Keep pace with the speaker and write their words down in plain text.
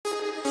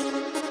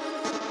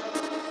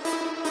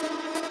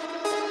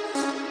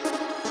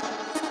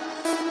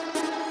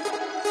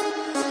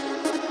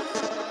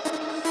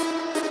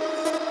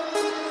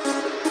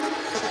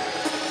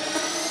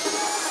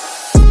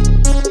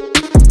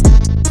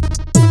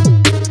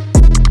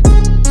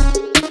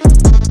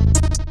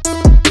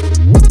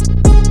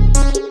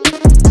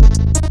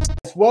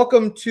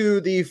welcome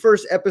to the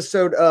first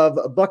episode of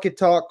Bucket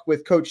Talk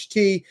with Coach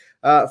T.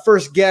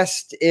 First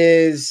guest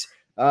is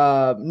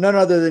none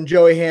other than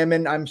Joey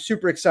Hammond. I'm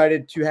super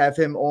excited to have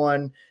him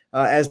on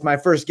as my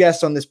first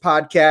guest on this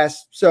podcast.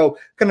 So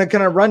kind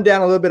of run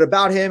down a little bit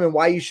about him and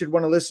why you should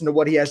want to listen to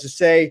what he has to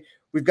say.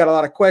 We've got a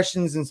lot of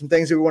questions and some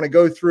things that we want to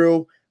go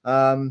through.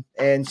 Joey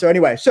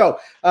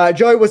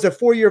was a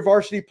 4-year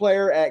varsity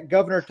player at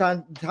Governor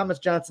Thomas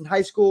Johnson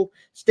High School,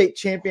 state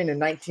champion in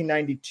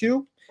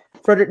 1992.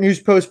 Frederick News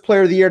Post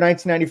Player of the Year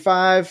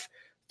 1995,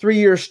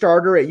 3-year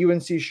starter at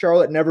UNC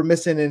Charlotte, never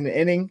missing an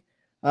inning.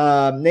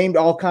 Named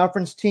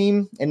All-Conference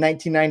Team in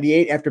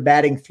 1998 after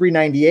batting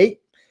 .398.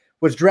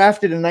 Was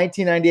drafted in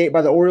 1998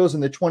 by the Orioles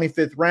in the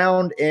 25th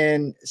round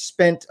and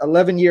spent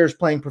 11 years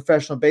playing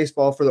professional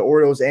baseball for the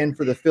Orioles and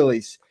for the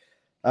Phillies.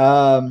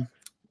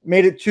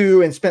 Made it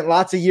to and spent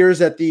lots of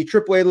years at the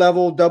AAA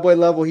level, AA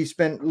level. He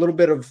spent a little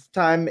bit of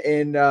time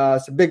in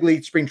some big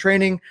league spring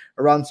training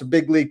around some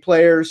big league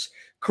players.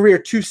 Career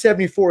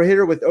 .274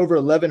 hitter with over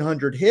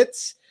 1,100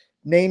 hits.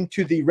 Named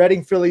to the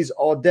Reading Phillies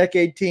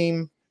All-Decade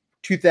Team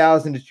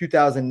 2000 to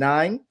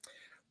 2009.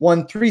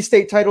 Won 3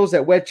 state titles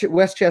at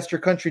Westchester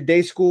Country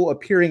Day School,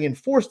 appearing in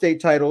 4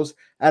 state titles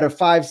out of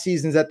 5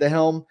 seasons at the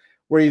helm,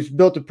 where he's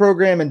built a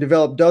program and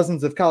developed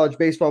dozens of college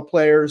baseball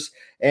players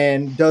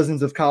and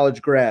dozens of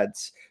college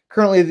grads.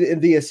 Currently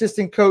the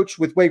assistant coach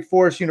with Wake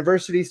Forest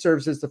University,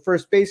 serves as the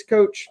first base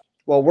coach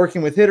while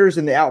working with hitters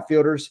and the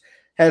outfielders.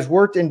 Has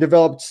worked and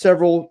developed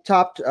several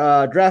top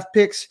draft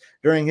picks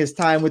during his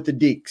time with the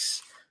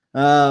Deacs.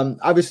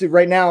 Obviously,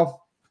 right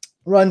now,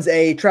 runs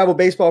a travel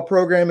baseball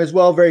program as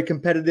well, very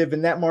competitive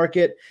in that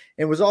market,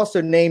 and was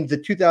also named the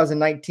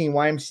 2019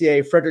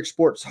 YMCA Frederick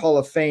Sports Hall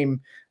of Fame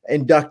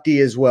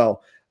inductee as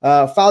well.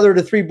 Father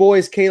to 3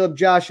 boys, Caleb,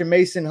 Josh, and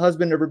Mason,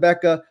 husband of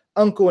Rebecca,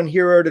 uncle and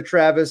hero to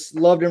Travis,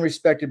 loved and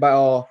respected by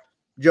all,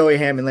 Joey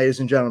Hammond, ladies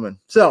and gentlemen.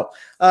 So,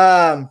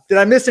 did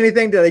I miss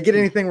anything? Did I get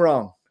anything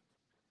wrong?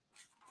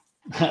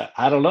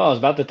 I don't know. I was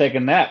about to take a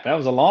nap. That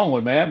was a long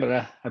one, man, but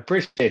I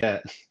appreciate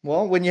that.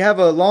 Well, when you have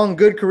a long,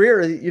 good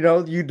career,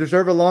 you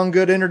deserve a long,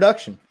 good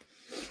introduction.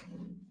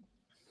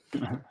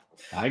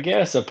 I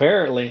guess,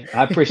 apparently.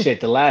 I appreciate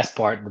the last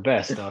part the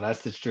best, though.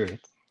 That's the truth.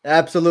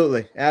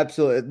 Absolutely.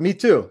 Me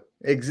too.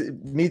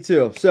 Me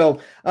too. So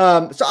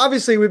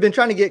obviously we've been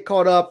trying to get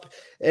caught up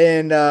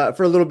and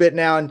for a little bit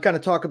now and kind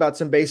of talk about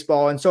some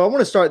baseball. And so I want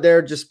to start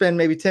there, just spend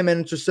maybe 10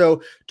 minutes or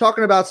so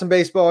talking about some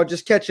baseball,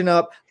 just catching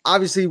up,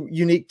 obviously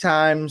unique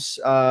times,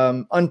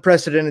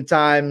 unprecedented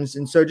times.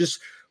 And so just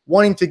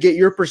wanting to get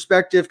your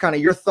perspective, kind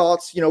of your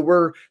thoughts.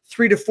 We're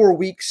 3 to 4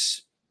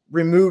 weeks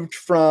removed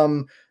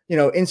from,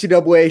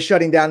 NCAA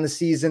shutting down the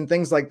season,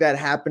 things like that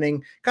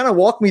happening. Kind of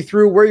walk me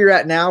through where you're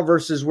at now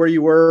versus where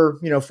you were,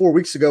 4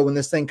 weeks ago when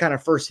this thing kind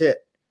of first hit.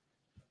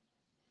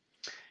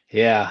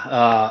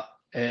 Yeah.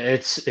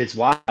 It's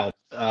wild.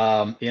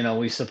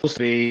 We're supposed to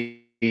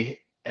be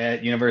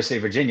at University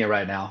of Virginia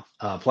right now,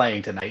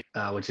 playing tonight,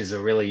 which is a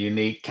really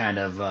unique kind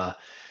of,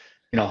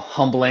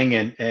 humbling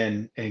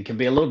and can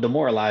be a little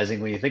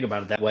demoralizing when you think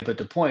about it that way. But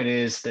the point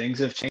is, things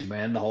have changed,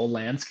 man. The whole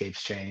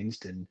landscape's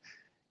changed. And,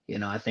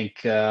 I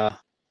think, where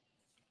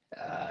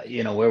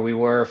we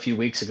were a few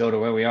weeks ago to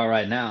where we are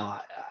right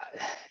now,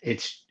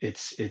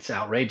 it's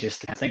outrageous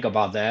to think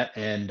about that.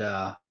 And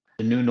the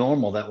new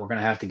normal that we're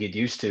going to have to get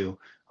used to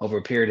over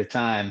a period of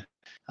time.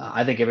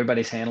 I think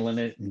everybody's handling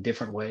it in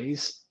different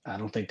ways. I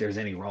don't think there's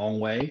any wrong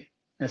way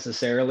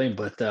necessarily,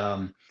 but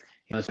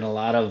it's been a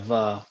lot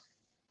of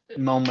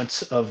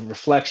moments of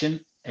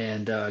reflection,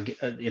 and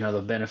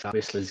the benefit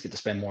obviously is get to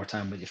spend more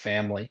time with your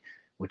family,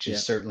 which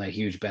is certainly a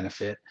huge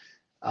benefit.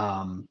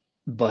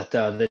 But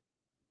the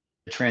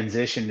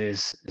transition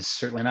is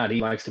certainly not easy.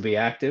 He likes to be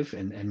active,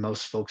 and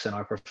most folks in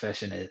our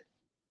profession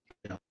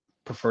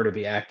prefer to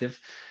be active.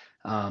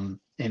 And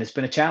it's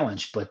been a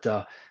challenge, but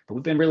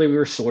we've been really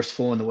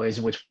resourceful in the ways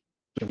in which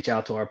we reach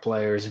out to our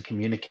players and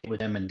communicate with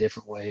them in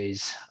different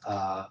ways,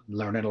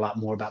 learning a lot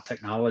more about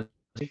technology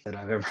than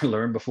I've ever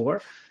learned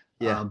before.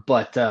 Yeah.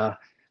 But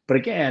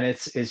again,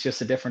 it's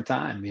just a different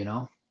time,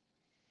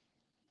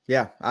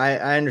 Yeah,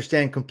 I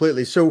understand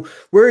completely. So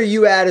where are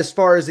you at as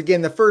far as,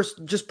 again, the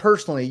first, just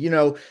personally,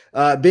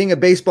 being a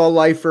baseball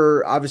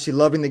lifer, obviously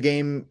loving the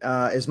game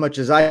as much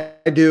as I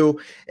do,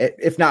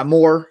 if not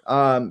more.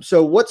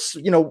 So what's,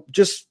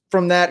 just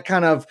from that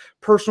kind of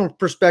personal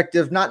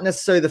perspective, not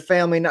necessarily the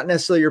family, not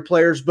necessarily your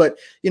players, but,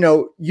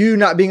 you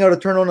not being able to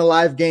turn on a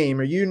live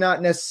game, or you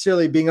not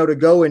necessarily being able to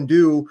go and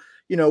do,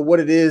 what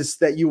it is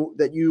that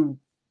you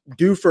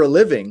do for a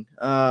living.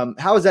 How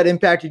has that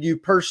impacted you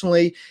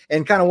personally?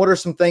 And kind of what are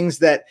some things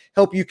that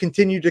help you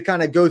continue to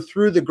kind of go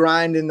through the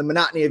grind and the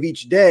monotony of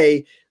each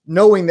day,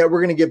 knowing that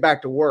we're going to get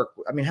back to work?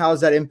 I mean, how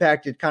has that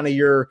impacted kind of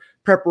your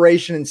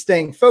preparation and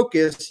staying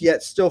focused,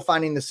 yet still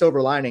finding the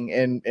silver lining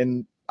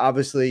and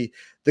obviously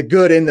the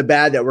good and the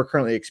bad that we're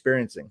currently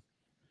experiencing?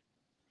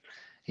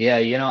 Yeah.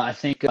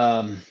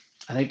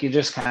 I think you're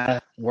just kind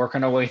of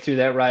working our way through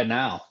that right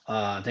now.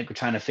 I think we're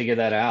trying to figure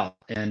that out.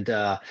 And,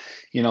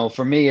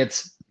 for me,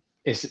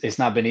 it's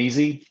not been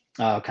easy,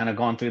 kind of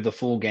gone through the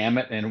full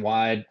gamut and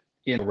wide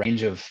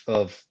range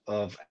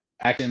of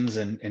actions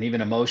and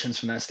even emotions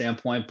from that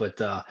standpoint. But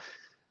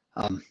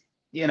um,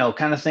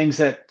 kind of things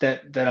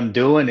that I'm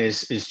doing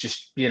is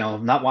just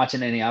not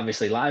watching any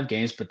obviously live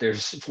games, but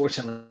there's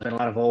fortunately been a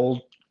lot of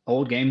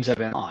old games that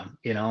have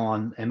been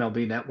on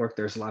MLB Network.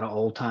 There's a lot of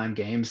old time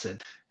games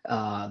that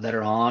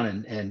are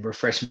on and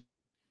refresh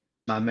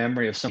my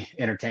memory of some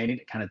entertaining.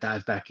 It kind of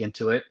dive back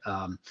into it.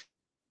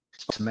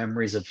 Some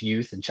memories of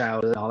youth and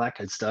childhood, all that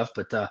kind of stuff.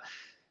 But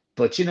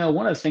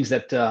one of the things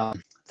that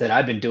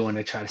I've been doing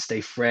to try to stay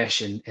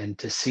fresh and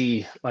to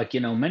see, like,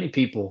 many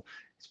people,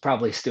 it's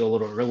probably still a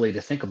little early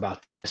to think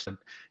about this, but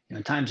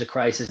in times of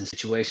crisis and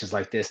situations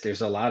like this,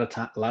 there's a lot of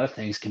time, a lot of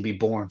things can be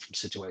born from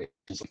situations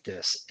like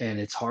this, and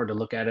it's hard to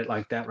look at it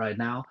like that right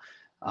now.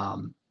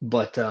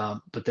 But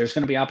there's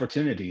going to be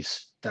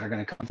opportunities that are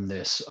going to come from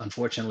this,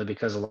 unfortunately,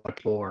 because a lot of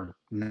people are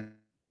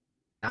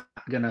not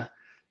going to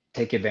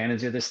take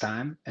advantage of this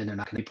time, and they're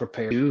not going to be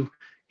prepared to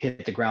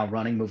hit the ground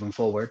running moving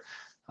forward.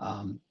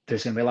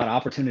 There's going to be a lot of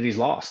opportunities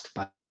lost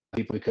by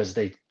people because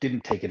they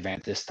didn't take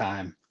advantage this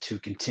time to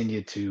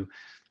continue to,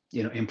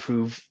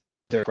 improve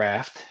their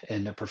craft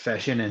and their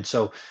profession. And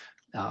so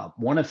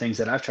one of the things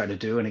that I've tried to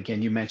do, and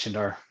again, you mentioned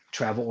our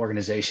travel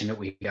organization that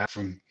we got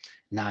from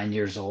 9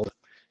 years old,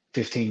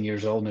 15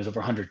 years old, and there's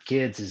over 100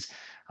 kids, is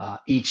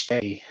each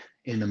day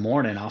in the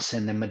morning, I'll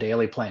send them a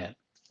daily plan.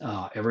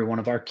 Every one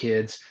of our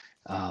kids,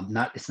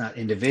 it's not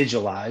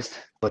individualized,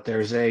 but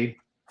there's a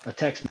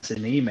text message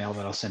and email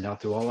that I'll send out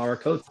through all our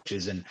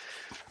coaches, and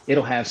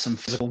it'll have some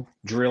physical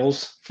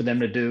drills for them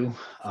to do,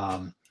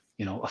 a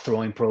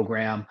throwing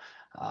program,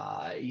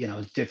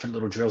 different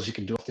little drills you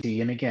can do off the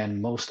tee. And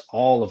again, most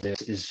all of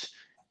this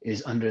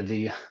is under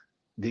the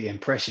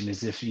impression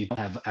as if you don't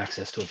have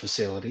access to a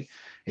facility.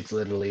 It's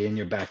literally in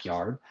your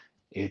backyard.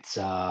 It's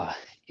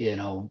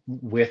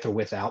with or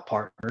without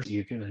partners.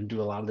 You can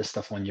do a lot of this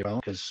stuff on your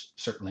own, because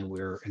certainly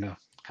we're in a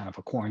kind of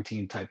a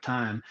quarantine type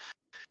time.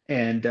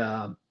 And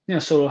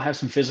so it'll have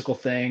some physical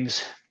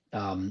things,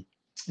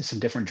 some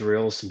different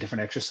drills, some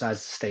different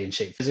exercises to stay in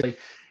shape physically.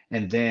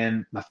 And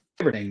then my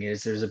favorite thing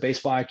is there's a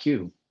baseball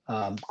IQ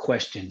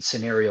question,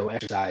 scenario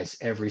exercise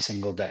every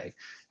single day.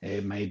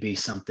 It may be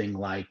something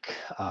like,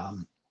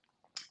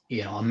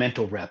 a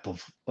mental rep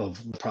of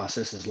the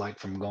process is like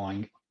from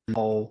going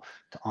hole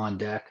to on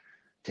deck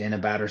to in a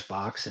batter's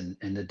box, and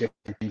the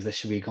different things that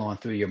should be going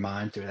through your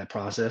mind through that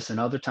process. And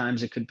other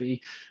times it could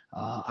be,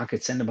 I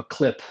could send them a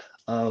clip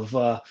of,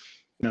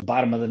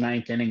 bottom of the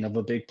ninth inning of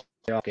a big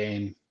playoff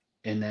game,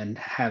 and then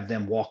have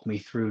them walk me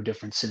through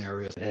different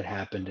scenarios that had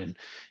happened and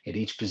at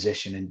each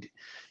position, and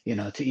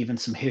to even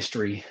some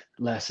history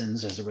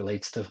lessons as it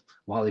relates to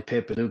Wally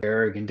Pipp and Lou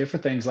Gehrig and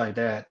different things like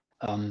that.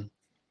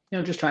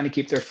 Just trying to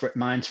keep their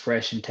minds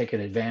fresh and taking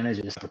advantage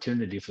of this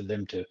opportunity for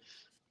them to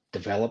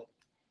develop,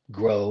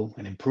 grow,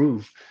 and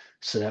improve,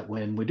 so that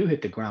when we do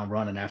hit the ground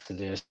running after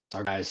this,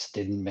 our guys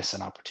didn't miss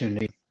an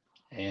opportunity.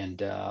 And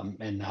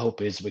the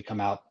hope is we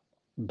come out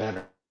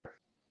better.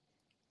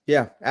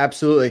 Yeah,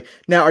 absolutely.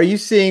 Now, are you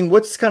seeing,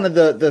 what's kind of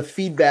the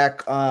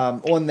feedback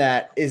on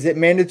that? Is it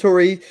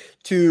mandatory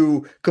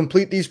to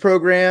complete these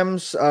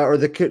programs or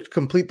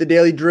complete the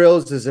daily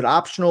drills? Is it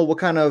optional? What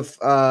kind of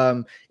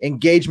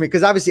engagement?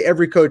 Because obviously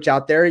every coach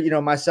out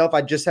there, myself,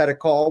 I just had a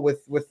call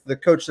with the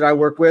coach that I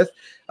work with.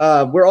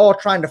 We're all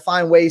trying to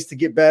find ways to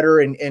get better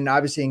and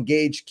obviously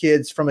engage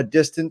kids from a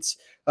distance.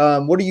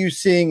 What are you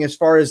seeing as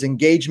far as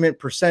engagement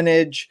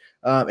percentage,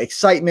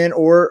 excitement,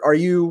 or are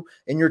you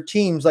in your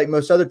teams like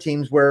most other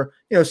teams where,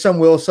 some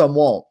will, some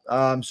won't,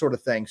 sort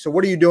of thing? So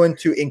what are you doing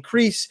to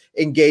increase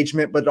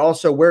engagement, but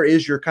also where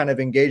is your kind of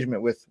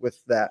engagement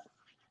with that?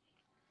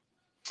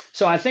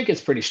 So I think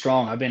it's pretty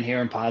strong. I've been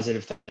hearing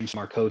positive things from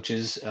our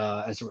coaches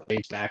as it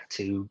relates back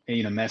to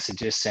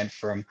messages sent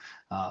from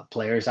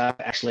players. I've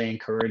actually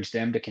encouraged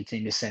them to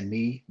continue to send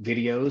me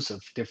videos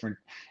of different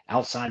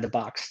outside the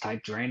box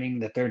type training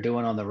that they're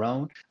doing on their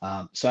own.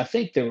 So I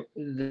think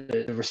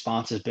the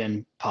response has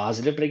been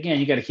positive. But again,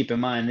 you got to keep in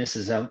mind this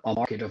is a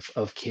market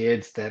of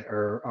kids that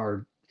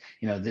are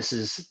this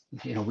is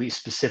we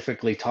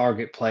specifically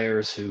target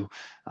players who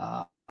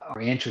are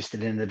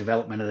interested in the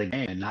development of the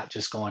game and not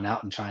just going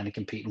out and trying to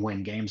compete and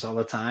win games all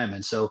the time.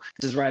 And so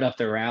this is right up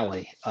their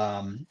alley.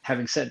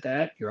 Having said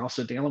that, you're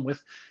also dealing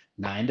with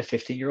 9 to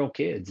 15-year-old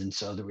kids. And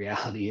so the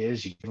reality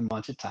is you give them a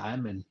bunch of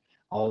time, and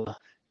all the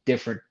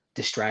different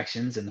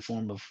distractions in the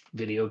form of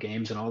video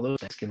games and all those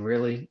things can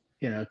really,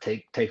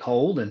 take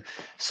hold. And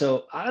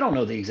so I don't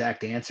know the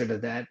exact answer to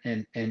that.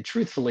 And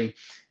truthfully,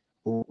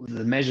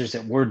 the measures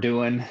that we're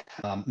doing,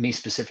 me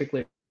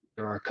specifically,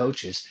 or our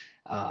coaches,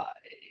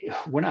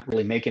 we're not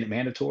really making it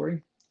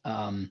mandatory,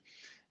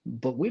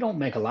 but we don't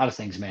make a lot of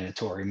things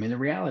mandatory. I mean, the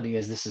reality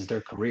is this is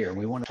their career, and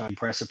we want to try to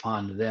impress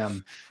upon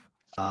them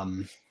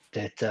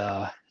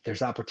that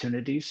there's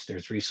opportunities,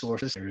 there's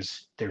resources,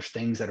 there's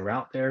things that are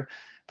out there.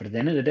 But at the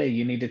end of the day,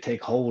 you need to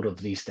take hold of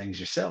these things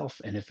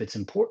yourself. And if it's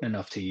important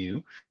enough to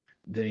you,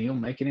 then you'll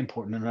make it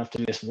important enough to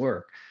do this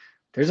work.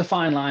 There's a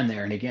fine line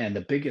there. And again,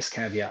 the biggest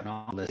caveat in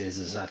all this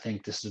is I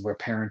think this is where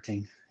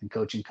parenting and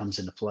coaching comes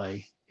into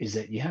play, is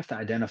that you have to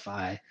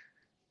identify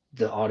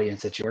the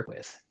audience that you work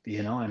with,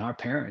 and our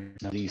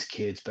parents know these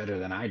kids better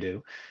than I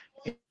do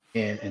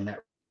in that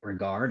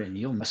regard. And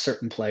you'll know a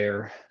certain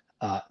player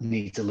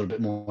needs a little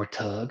bit more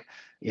tug,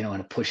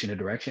 and a push in a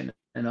direction,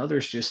 and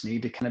others just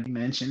need to kind of be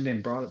mentioned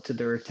and brought up to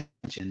their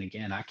attention. And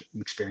again, I'm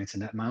experiencing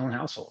that in my own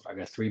household. I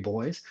got 3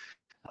 boys.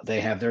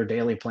 They have their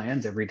daily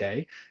plans every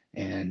day,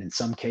 and in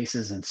some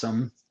cases, and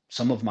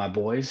some of my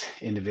boys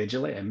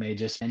individually, I may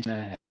just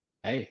mention,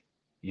 hey,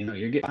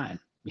 you're getting fine.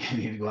 You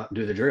need to go out and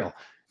do the drill,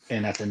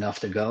 and that's enough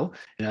to go.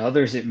 And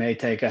others, it may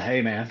take a,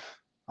 hey man,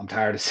 I'm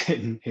tired of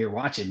sitting here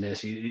watching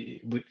this.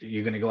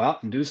 You're going to go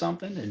out and do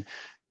something. And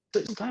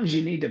sometimes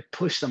you need to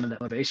push some of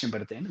that motivation.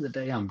 But at the end of the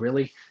day, I'm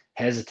really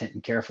hesitant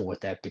and careful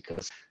with that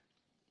because,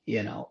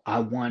 I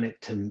want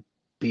it to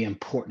be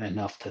important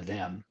enough to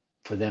them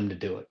for them to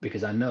do it,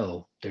 because I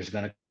know there's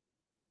going to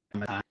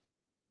come a time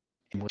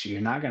in which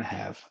you're not going to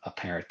have a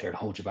parent there to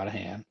hold you by the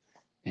hand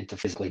and to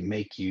physically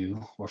make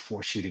you or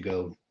force you to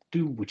go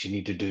do what you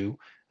need to do.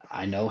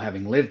 I know,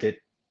 having lived it,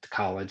 to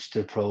college,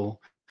 to pro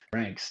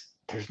ranks,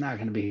 there's not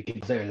going to be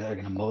people there that are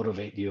going to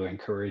motivate you or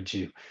encourage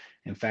you.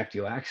 In fact,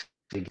 you'll actually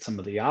get some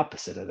of the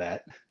opposite of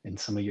that in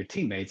some of your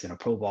teammates in a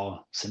pro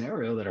ball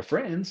scenario that are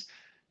friends,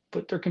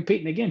 but they're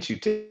competing against you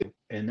too.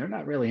 And they're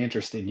not really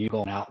interested in you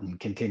going out and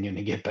continuing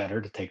to get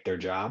better to take their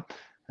job.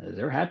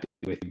 They're happy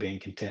with you being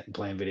content and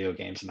playing video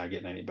games and not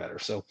getting any better.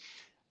 So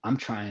I'm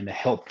trying to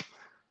help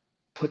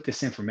put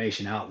this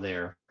information out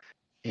there.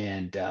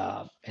 And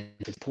if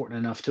it's important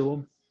enough to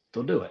them,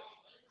 they'll do it.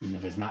 And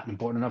if it's not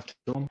important enough to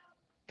them,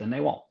 then they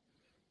won't.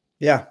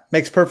 Yeah,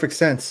 makes perfect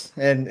sense.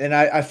 And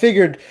I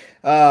figured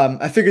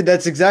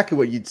that's exactly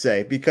what you'd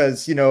say,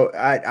 because,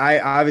 I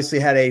obviously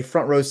had a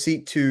front row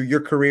seat to your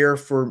career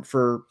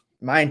for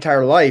my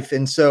entire life.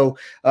 And so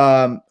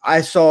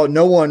I saw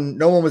no one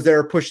was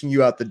there pushing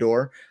you out the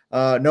door.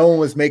 No one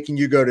was making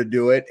you go to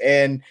do it.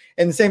 And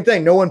the same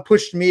thing, no one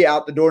pushed me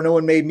out the door. No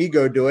one made me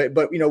go do it.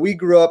 But, we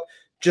grew up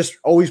just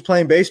always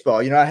playing baseball.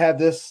 I have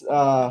this,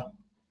 the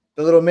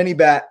little mini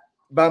bat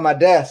by my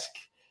desk.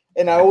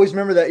 And I always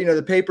remember that,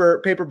 the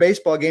paper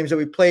baseball games that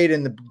we played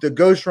and the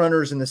ghost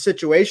runners and the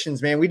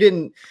situations, man, we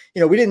didn't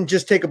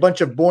just take a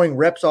bunch of boring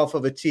reps off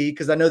of a tee,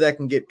 because I know that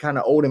can get kind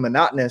of old and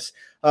monotonous.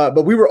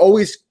 But we were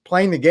always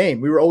playing the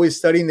game. We were always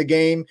studying the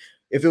game.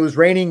 If it was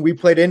raining, we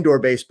played indoor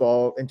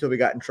baseball until we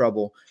got in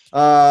trouble.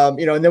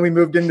 And then we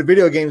moved into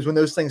video games when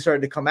those things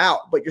started to come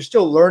out, but you're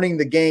still learning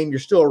the game. You're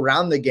still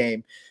around the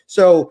game.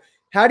 So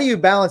how do you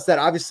balance that?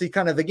 Obviously,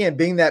 kind of, again,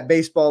 being that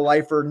baseball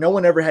lifer, no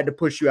one ever had to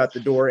push you out the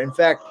door. In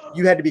fact,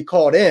 you had to be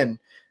called in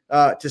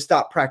to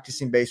stop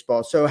practicing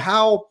baseball. So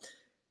how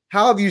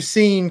have you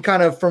seen,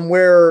 kind of from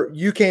where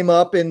you came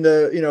up in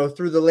the,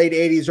 through the late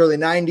 80s, early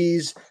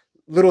 90s,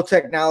 little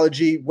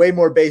technology, way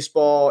more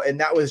baseball, and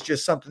that was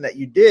just something that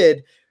you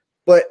did.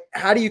 But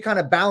how do you kind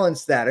of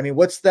balance that? I mean,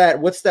 what's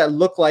that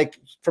look like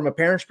from a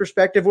parent's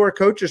perspective or a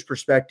coach's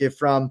perspective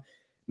from,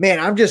 man,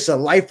 I'm just a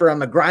lifer,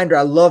 I'm a grinder,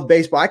 I love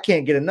baseball, I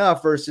can't get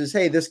enough, versus,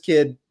 hey, this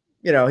kid,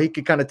 he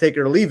could kind of take it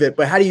or leave it.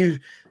 But how do you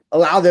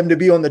allow them to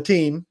be on the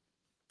team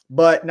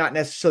but not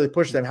necessarily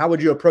push them? How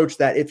would you approach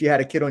that if you had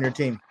a kid on your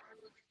team?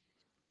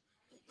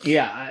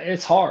 Yeah,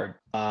 it's hard.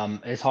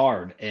 It's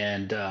hard.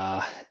 And,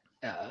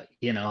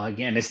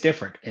 again, it's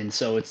different. And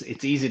so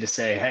it's easy to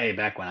say, hey,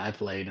 back when I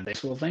played, and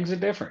things are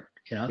different.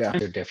 Yeah.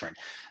 Times are different.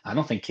 I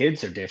don't think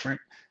kids are different.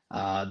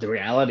 The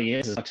reality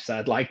is, as much as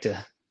I'd like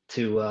to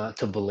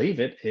believe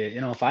it,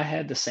 if I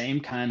had the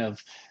same kind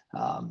of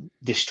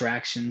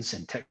distractions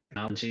and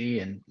technology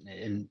and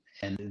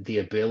the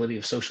ability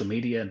of social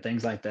media and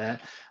things like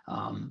that,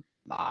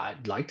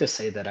 I'd like to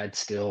say that I'd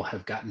still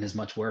have gotten as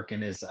much work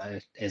in as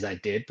I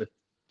did. But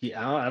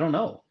yeah, I don't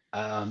know.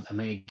 I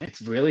mean,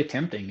 it's really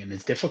tempting and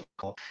it's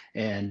difficult,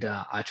 and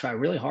I try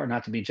really hard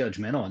not to be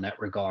judgmental in that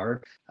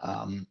regard,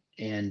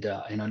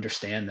 and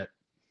understand that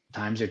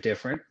times are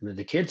different.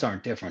 The kids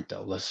aren't different,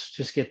 though. Let's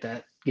just get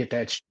that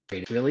straight.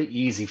 It's really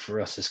easy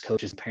for us as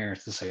coaches and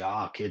parents to say,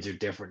 "Oh, kids are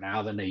different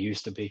now than they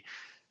used to be."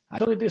 I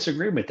totally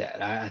disagree with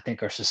that. I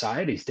think our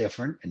society is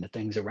different and the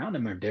things around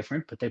them are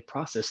different, but they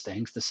process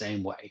things the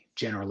same way,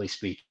 generally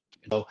speaking.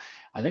 So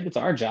I think it's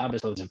our job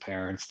as coaches and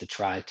parents to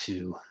try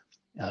to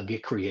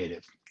get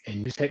creative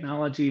and use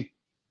technology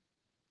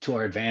to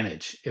our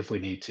advantage if we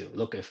need to.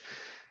 Look, if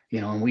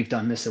and we've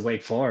done this at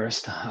Wake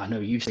Forest. I know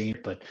you've seen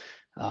it, but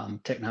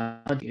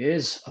technology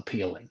is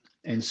appealing,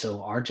 and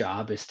so our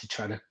job is to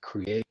try to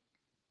create,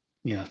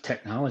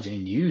 technology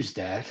and use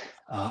that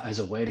as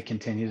a way to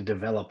continue to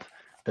develop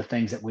the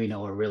things that we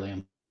know are really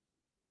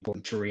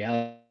important to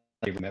reality.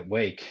 At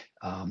Wake,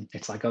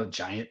 it's like a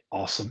giant,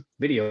 awesome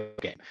video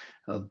game,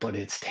 but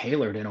it's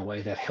tailored in a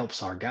way that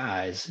helps our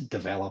guys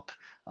develop,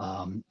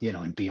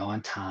 and be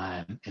on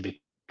time and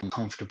become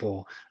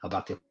comfortable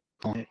about the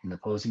opponent and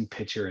opposing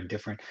pitcher and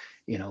different,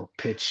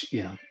 pitch,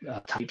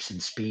 types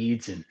and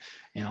speeds and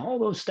all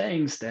those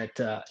things that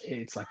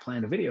it's like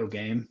playing a video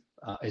game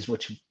is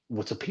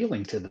what's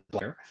appealing to the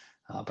player,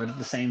 but at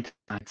the same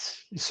time,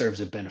 it serves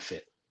a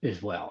benefit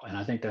as well. And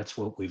I think that's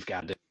what we've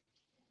got to do.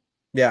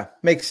 Yeah,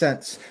 makes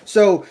sense.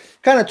 So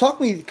kind of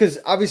talk me, because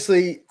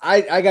obviously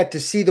I got to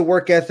see the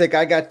work ethic.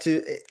 I got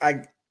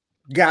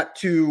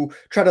to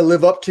try to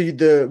live up to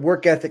the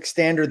work ethic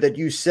standard that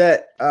you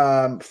set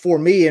for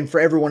me and for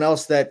everyone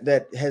else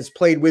that has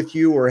played with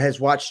you or has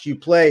watched you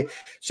play.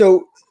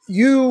 So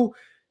you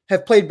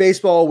have played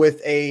baseball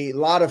with a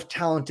lot of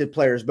talented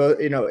players, both,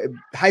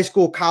 high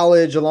school,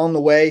 college, along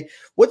the way.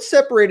 What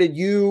separated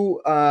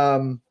you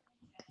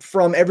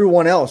from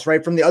everyone else,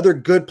 right? From the other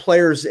good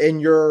players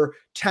in your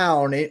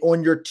town,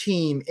 on your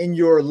team, in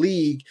your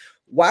league?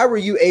 Why were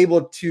you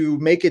able to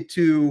make it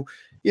to,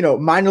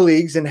 minor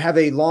leagues and have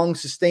a long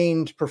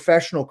sustained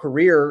professional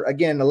career?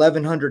 Again,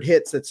 1,100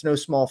 hits, that's no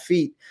small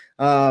feat.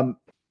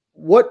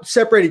 What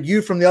separated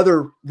you from the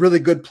other really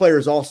good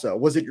players also?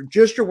 Was it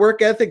just your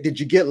work ethic? Did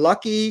you get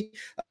lucky?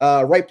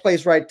 Right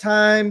place, right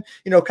time?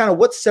 Kind of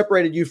what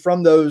separated you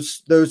from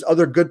those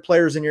other good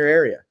players in your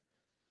area?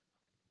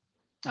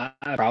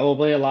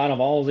 Probably a lot of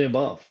all of the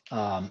above.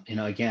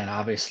 Again,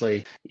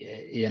 obviously,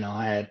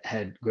 I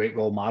had great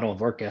role model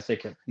of work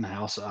ethic at my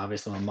house.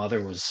 Obviously, my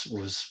mother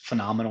was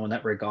phenomenal in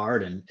that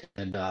regard,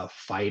 and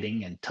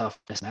fighting and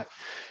toughness, and that,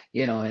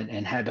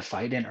 and had to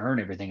fight and earn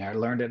everything. I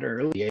learned at an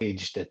early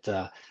age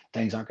that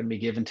things aren't going to be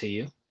given to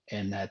you,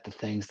 and that the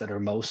things that are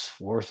most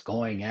worth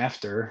going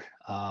after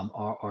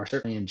are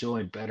certainly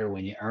enjoyed better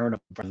when you earn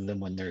them rather than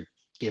when they're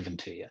given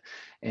to you.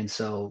 And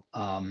so,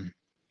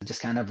 just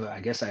kind of,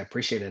 I guess I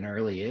appreciate at an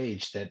early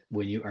age that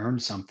when you earn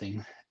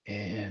something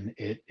and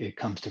it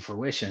comes to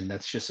fruition,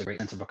 that's just a great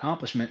sense of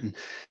accomplishment.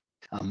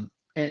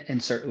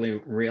 And certainly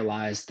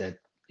realize that,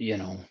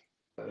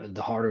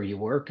 the harder you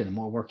work and the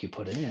more work you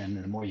put in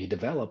and the more you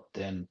develop,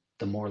 then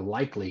the more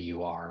likely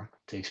you are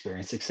to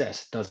experience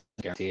success. It doesn't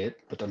guarantee it,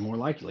 but the more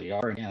likely you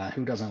are. And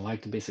who doesn't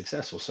like to be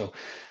successful? So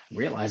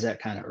realize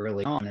that kind of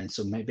early on. And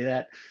so maybe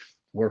that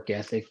work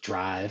ethic,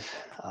 drive,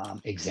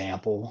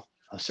 example,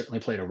 certainly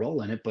played a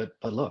role in it. But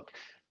look,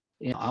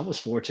 I was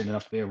fortunate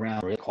enough to be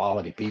around really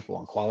quality people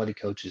and quality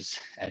coaches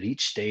at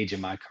each stage of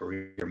my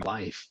career, my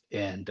life,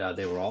 and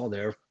they were all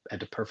there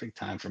at the perfect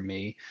time for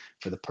me,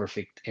 for the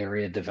perfect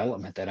area of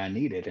development that I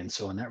needed. And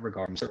so, in that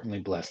regard, I'm certainly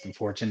blessed and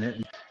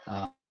fortunate.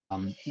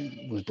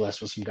 Was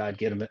blessed with some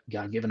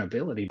God-given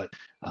ability, but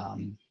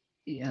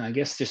I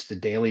guess just the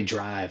daily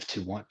drive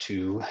to want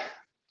to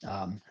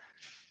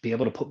be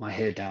able to put my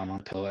head down on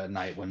a pillow at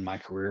night when my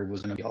career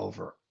was going to be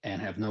over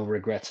and have no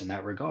regrets in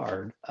that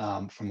regard,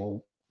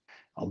 from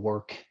a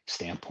work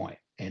standpoint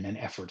and an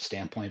effort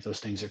standpoint. Those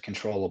things are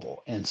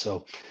controllable. And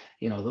so,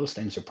 those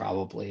things are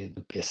probably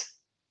the biggest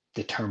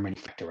determining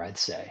factor, I'd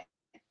say.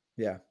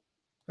 Yeah.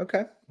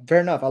 Okay.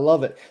 Fair enough. I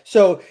love it.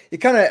 So it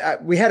kind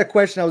of, we had a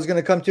question I was going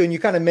to come to, and you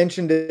kind of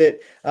mentioned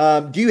it.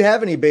 Do you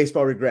have any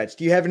baseball regrets?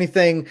 Do you have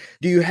anything,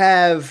 do you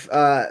have,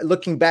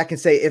 looking back and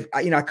say, if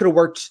I could have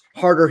worked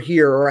harder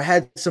here, or I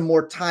had some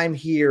more time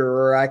here,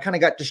 or I kind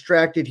of got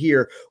distracted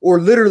here,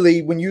 or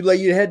literally when you lay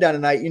your head down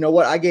at night,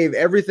 I gave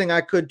everything I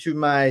could to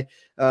my,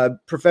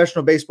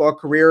 professional baseball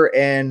career,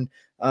 and,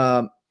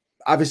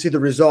 obviously the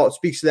result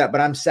speaks to that,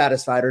 but I'm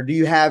satisfied? Or do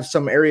you have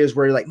some areas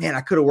where you're like, man,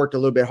 I could have worked a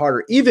little bit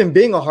harder? Even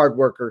being a hard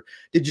worker,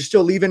 did you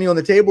still leave any on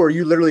the table, or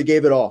you literally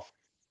gave it all?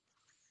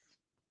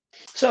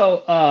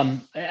 So,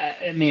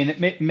 I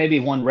mean, maybe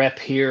one rep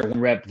here, one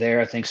rep there.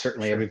 I think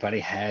certainly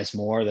everybody has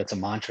more. That's a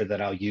mantra that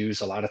I'll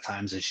use a lot of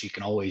times, is you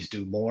can always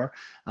do more.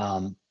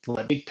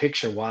 But big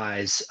picture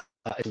wise,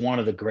 it's one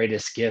of the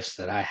greatest gifts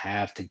that I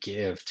have to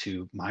give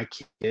to my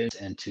kids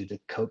and to the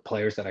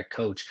players that I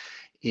coach,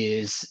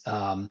 is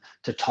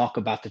to talk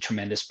about the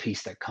tremendous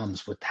peace that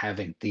comes with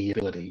having the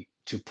ability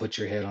to put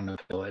your head on the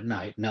pillow at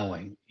night,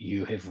 knowing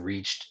you have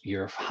reached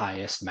your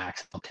highest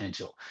maximum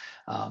potential,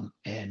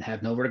 and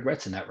have no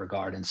regrets in that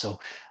regard. And so,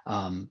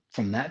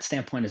 from that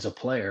standpoint, as a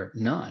player,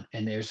 none.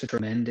 And there's a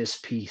tremendous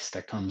peace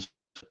that comes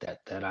with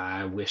that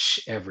I wish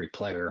every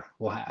player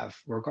will have,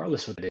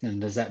 regardless of it. And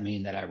does that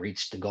mean that I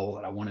reached the goal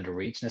that I wanted to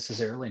reach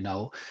necessarily?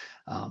 No,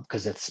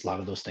 because that's a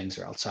lot of those things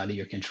are outside of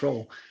your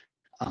control.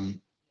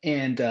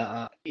 And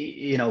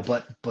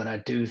but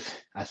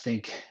I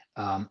think,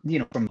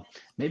 from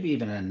maybe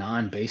even a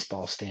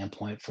non-baseball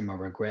standpoint, from a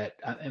regret,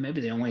 and maybe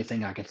the only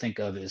thing I can think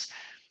of is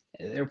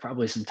there were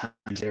probably some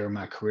times there in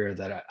my career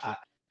that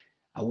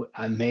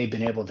I may have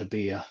been able to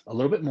be a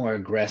little bit more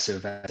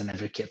aggressive as an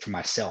advocate for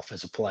myself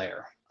as a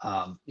player,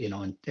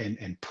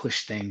 and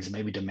push things,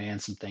 maybe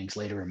demand some things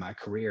later in my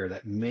career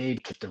that maybe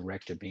could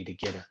directed me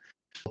to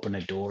open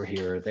a door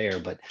here or there.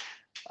 But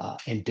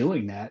in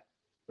doing that,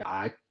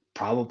 I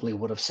probably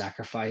would have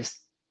sacrificed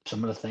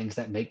some of the things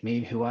that make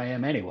me who I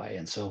am anyway.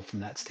 And so from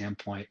that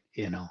standpoint,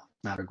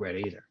 not regret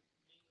either.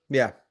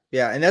 Yeah.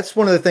 Yeah. And that's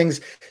one of the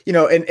things,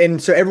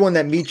 and so everyone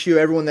that meets you,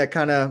 everyone that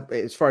kind of,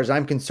 as far as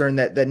I'm concerned,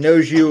 that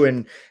knows you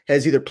and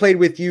has either played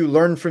with you,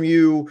 learned from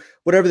you,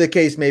 whatever the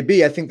case may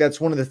be, I think that's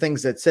one of the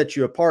things that sets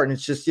you apart. And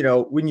it's just,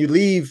 when you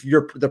leave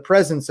the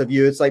presence of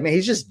you, it's like, man,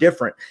 he's just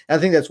different. And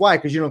I think that's why,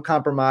 because you don't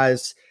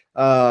compromise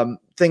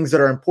things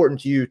that are important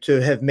to you to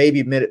have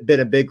maybe been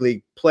a big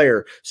league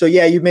player. So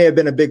yeah, you may have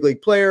been a big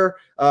league player,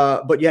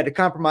 but you had to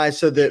compromise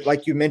so that,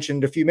 like you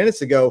mentioned a few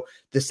minutes ago,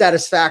 the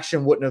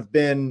satisfaction wouldn't have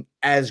been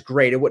as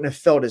great. It wouldn't have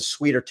felt as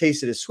sweet or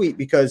tasted as sweet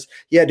because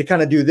you had to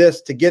kind of do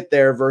this to get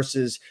there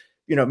versus,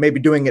 maybe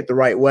doing it the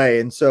right way.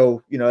 And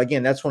so,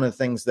 again, that's one of the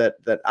things that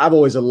I've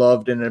always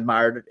loved and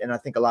admired. And I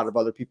think a lot of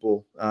other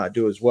people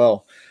do as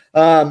well.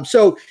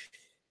 So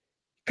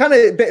kind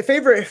of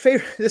favorite,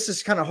 this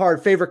is kind of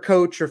hard, favorite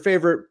coach or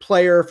favorite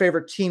player,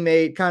 favorite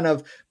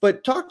teammate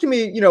but talk to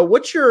me,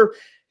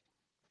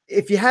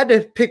 if you had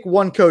to pick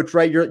one coach,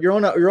 right, you're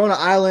on an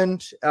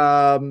island,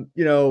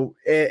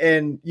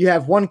 and you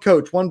have one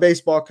coach, one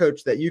baseball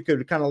coach that you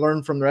could kind of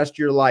learn from the rest of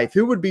your life,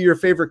 who would be your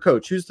favorite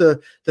coach? Who's the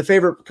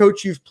favorite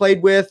coach you've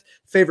played with,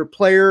 favorite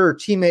player or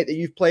teammate that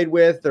you've played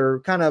with,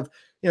 or kind of,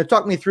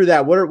 talk me through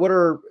that. What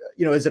are,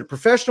 is it a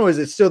professional? Is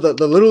it still the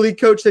little league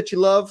coach that you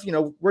love?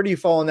 Where do you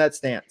fall in that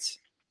stance?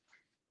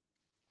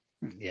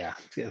 Yeah.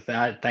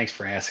 Thanks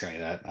for asking me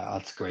that.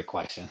 That's a great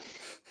question.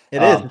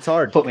 It is. It's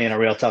hard. Put me in a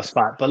real tough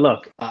spot. But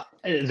look,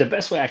 the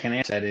best way I can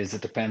answer that is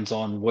it depends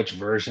on which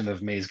version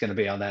of me is going to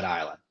be on that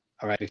island.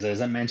 All right. Because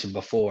as I mentioned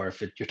before,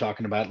 if you're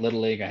talking about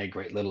Little League, I had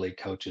great Little League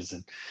coaches,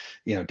 and,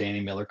 Danny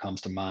Miller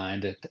comes to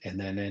mind. And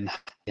then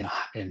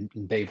in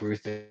Babe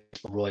Ruth,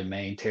 Roy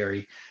Maine,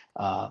 Terry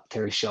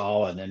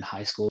Shaw, and then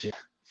high school,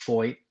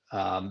 Foyt.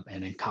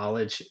 And in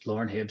college,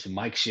 Lauren Hibbs and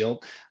Mike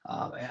Schilt.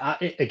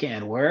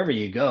 Again, wherever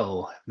you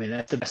go, I mean,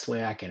 that's the best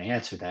way I can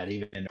answer that,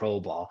 even in pro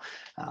ball.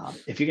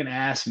 If you're going to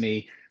ask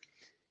me,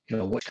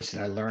 what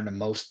person I learned the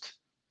most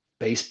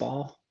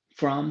baseball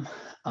from,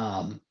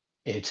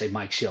 it's a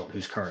Mike Schilt,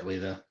 who's currently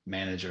the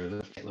manager of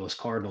the St. Louis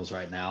Cardinals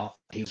right now.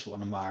 He was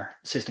one of our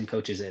assistant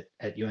coaches at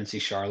UNC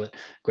Charlotte.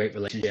 Great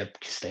relationship.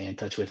 Stay in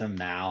touch with him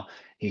now.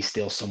 He's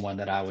still someone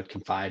that I would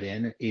confide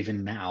in,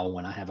 even now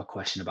when I have a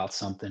question about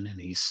something.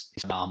 And he's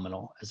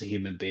phenomenal as a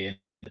human being.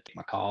 Take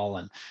my call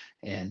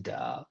and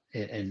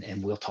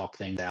we'll talk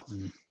things out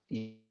and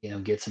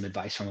get some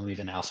advice from him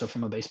even now. So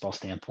from a baseball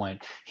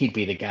standpoint, he'd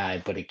be the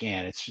guy. But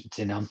again, it's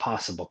an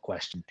impossible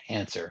question to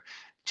answer,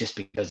 just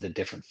because of the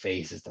different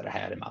phases that I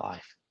had in my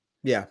life.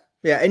 Yeah.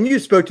 Yeah. And you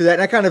spoke to that,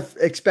 and I kind of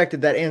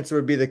expected that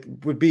answer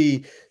would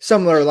be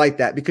similar like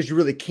that, because you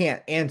really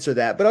can't answer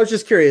that. But I was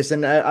just curious.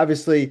 And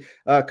obviously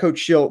Coach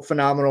Schilt,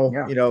 phenomenal,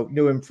 yeah.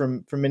 Knew him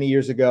from many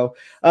years ago.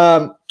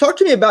 Talk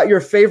to me about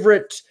your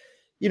favorite.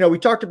 We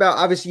talked about,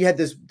 obviously you had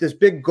this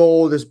big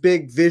goal, this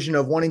big vision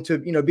of wanting to,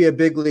 be a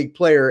big league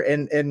player.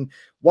 And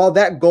while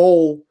that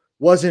goal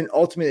wasn't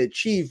ultimately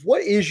achieved,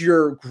 what is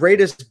your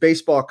greatest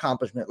baseball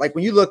accomplishment? Like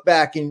when you look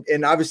back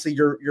and obviously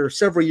you're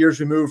several years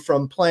removed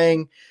from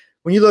playing,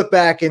 when you look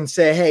back and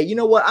say, hey, you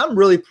know what, I'm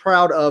really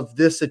proud of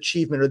this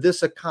achievement or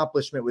this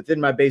accomplishment within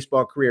my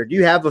baseball career. Do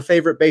you have a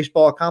favorite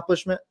baseball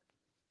accomplishment?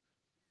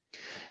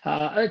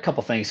 A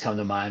couple things come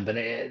to mind, but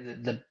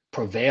the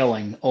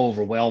prevailing,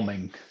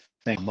 overwhelming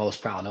thing I'm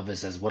most proud of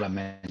is what I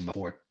mentioned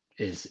before,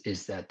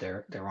 is that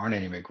there aren't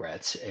any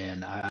regrets.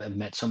 And I've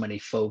met so many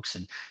folks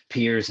and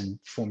peers and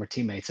former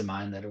teammates of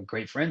mine that are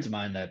great friends of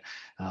mine that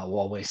will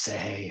always say,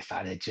 hey, if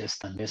I'd had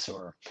just done this,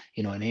 or,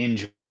 an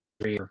injury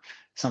or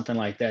something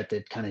like that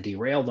kind of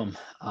derailed them.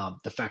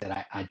 The fact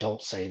that I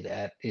don't say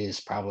that is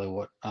probably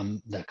what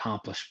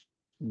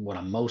what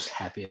I'm most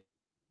happy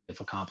of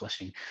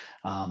accomplishing.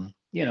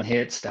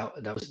 Hits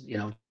that was,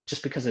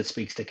 just because it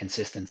speaks to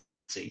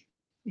consistency,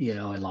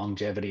 and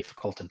longevity,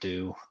 difficult to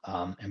do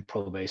in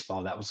pro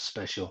baseball. That was a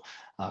special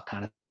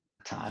kind of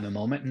time and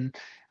moment.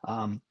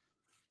 And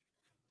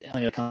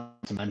it comes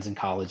to men's in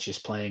college,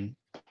 just playing,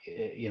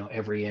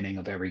 every inning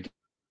of every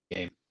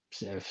game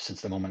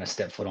since the moment I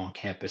stepped foot on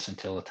campus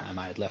until the time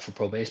I had left for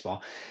pro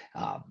baseball.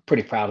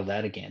 Pretty proud of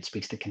that. Again,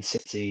 speaks to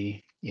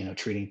consistency,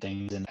 treating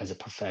things as a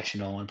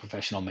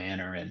professional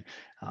manner. And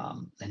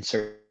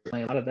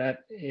certainly a lot of that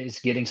is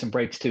getting some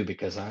breaks too,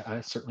 because I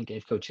certainly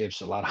gave Coach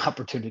Hibbs a lot of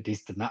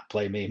opportunities to not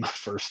play me my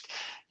first,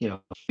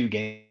 few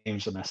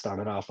games when I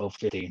started off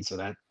 0-15. So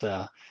that,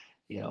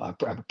 I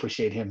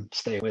appreciate him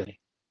staying with me.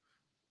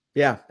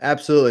 Yeah,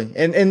 absolutely.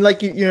 And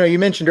like you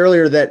mentioned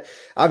earlier that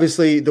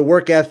obviously the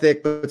work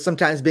ethic, but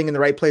sometimes being in the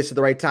right place at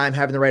the right time,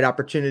 having the right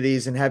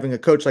opportunities, and having a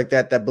coach like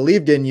that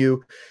believed in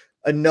you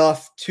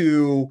enough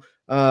to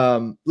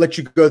let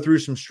you go through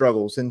some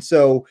struggles. And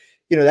so,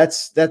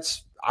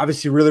 that's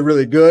obviously really,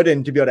 really good.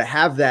 And to be able to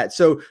have that.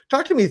 So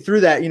talk to me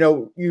through that.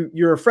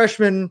 You're a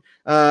freshman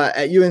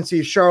at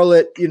UNC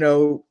Charlotte,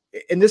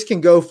 and this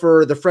can go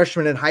for the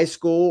freshman in high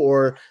school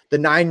or the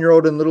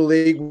 9-year-old in little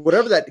league,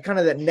 whatever that kind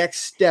of that next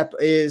step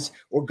is,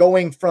 or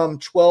going from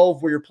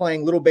 12 where you're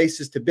playing little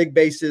bases to big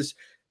bases.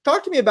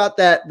 Talk to me about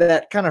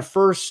that kind of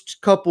first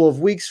couple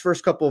of weeks,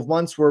 first couple of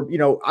months where,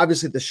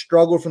 obviously the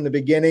struggle from the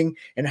beginning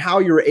and how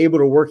you were able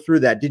to work through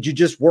that. Did you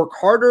just work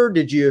harder?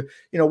 Did you,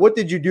 what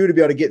did you do to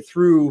be able to get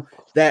through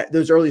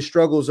those early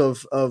struggles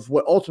of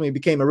what ultimately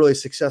became a really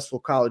successful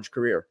college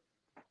career?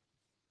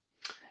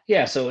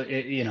 Yeah. So,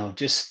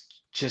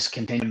 just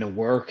continuing to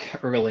work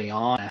early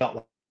on. I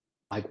felt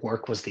like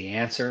work was the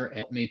answer,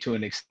 and me to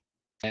an extent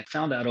I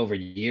found out over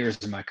years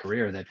in my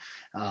career that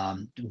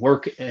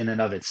work in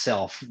and of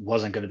itself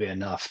wasn't going to be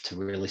enough to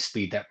really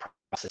speed that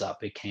process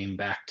up. It came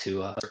back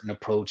to a certain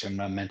approach and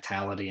a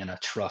mentality and a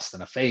trust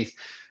and a faith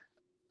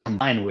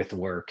combined with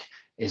work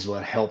is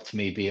what helped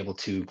me be able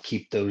to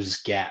keep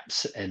those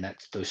gaps and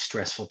those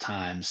stressful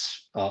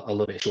times a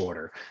little bit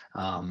shorter.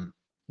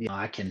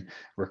 I can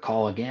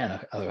recall again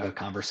a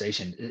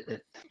conversation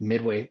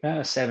midway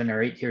 7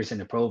 or 8 years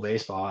into pro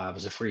baseball. I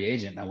was a free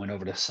agent. I went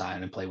over to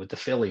sign and play with the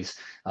Phillies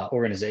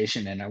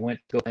organization, and I went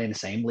to go play in the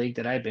same league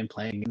that I had been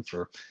playing in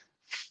for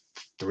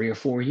 3 or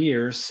 4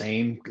 years,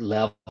 same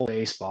level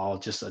baseball,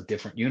 just a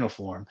different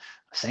uniform,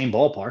 same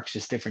ballparks,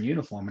 just different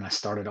uniform. And I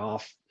started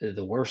off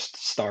the worst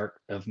start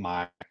of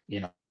my,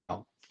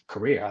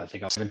 career. I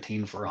think I was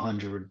 17 for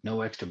 100, no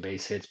extra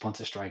base hits,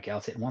 bunch of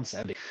strikeouts, hitting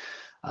 170.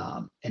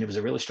 And it was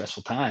a really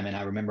stressful time. And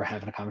I remember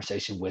having a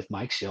conversation with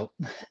Mike Schilt.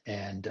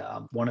 And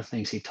one of the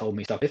things he told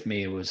me stuck with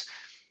me was,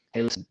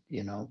 hey, listen,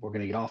 we're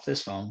going to get off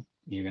this phone.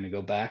 You're going to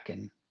go back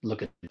and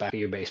look at the back of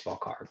your baseball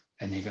card,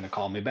 and you're going to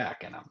call me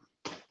back. And I'm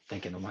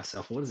thinking to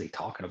myself, what is he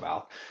talking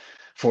about?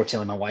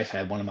 Fortunately, my wife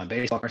had one of my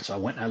baseball cards, so I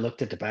went and I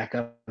looked at the back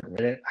of it,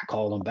 read it. I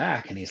called him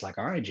back, and he's like,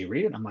 all right, did you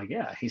read it? And I'm like,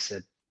 yeah. He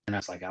said, and I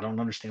was like, I don't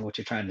understand what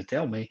you're trying to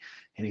tell me.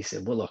 And he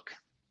said, well, look,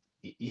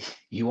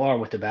 you are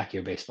what the back of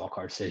your baseball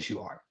card says you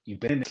are.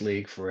 You've been in this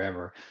league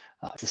forever.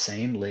 It's the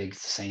same league, the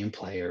same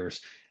players.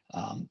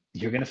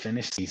 You're going to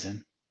finish the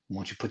season.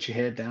 Once you put your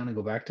head down and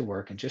go back to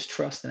work and just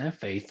trust and have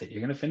faith that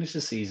you're going to finish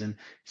the season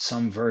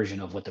some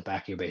version of what the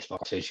back of your baseball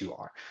card says you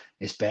are.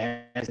 As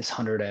bad as this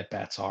 100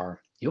 at-bats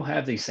are, you'll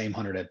have these same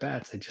 100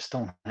 at-bats. They just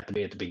don't have to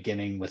be at the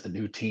beginning with a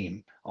new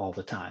team all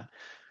the time.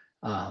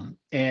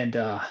 And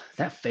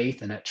that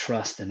faith and that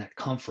trust and that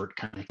comfort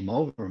kind of came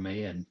over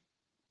me, and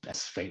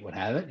as fate would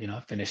have it, I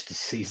finished the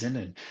season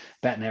and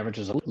batting average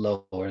was a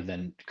little lower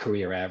than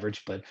career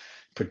average, but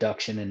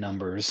production and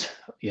numbers,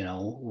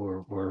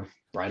 were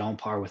right on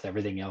par with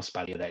everything else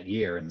by the end of that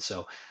year. And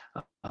so,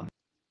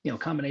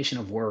 combination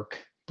of work,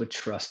 but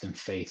trust and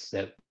faith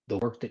that the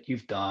work that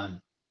you've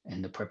done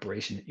and the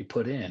preparation that you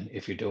put in,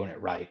 if you're doing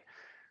it right,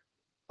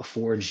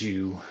 affords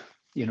you,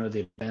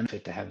 the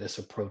benefit to have this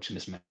approach and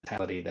this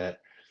mentality that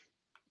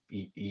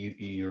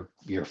you're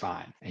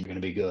fine and you're going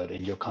to be good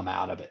and you'll come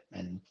out of it.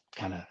 And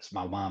kind of, as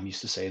my mom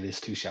used to say,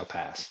 this too shall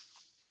pass.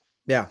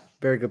 Yeah,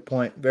 very good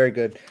point. Very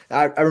good.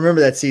 I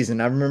remember that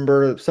season. I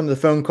remember some of the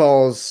phone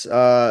calls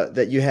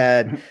that you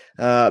had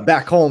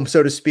back home,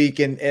 so to speak.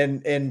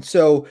 And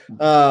so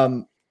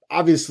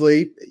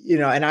obviously,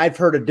 and I've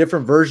heard a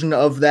different version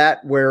of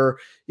that where,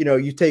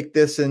 you take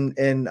this and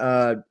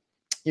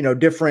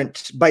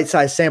different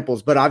bite-sized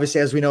samples. But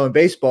obviously, as we know in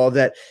baseball,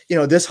 that,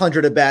 this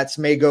 100 at bats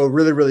may go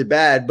really, really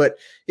bad, but,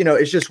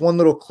 it's just one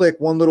little click,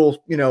 one little,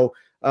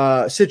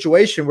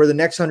 situation where the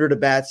next 100 at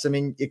bats, I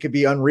mean, it could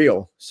be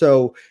unreal.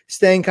 So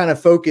staying kind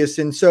of focused.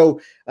 And so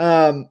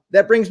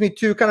that brings me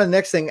to kind of the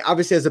next thing,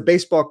 obviously, as a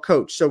baseball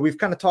coach. So we've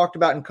kind of talked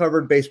about and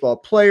covered baseball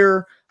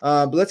player,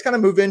 but let's kind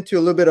of move into a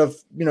little bit of,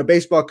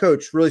 baseball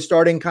coach, really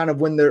starting kind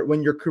of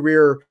when your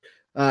career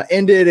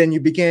ended and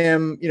you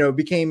became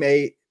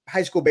a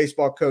high school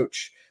baseball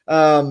coach.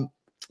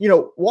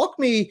 Walk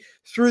me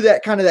through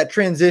that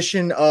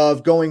transition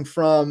of going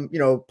from,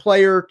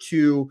 player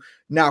to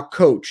now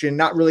coach, and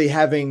not really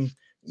having,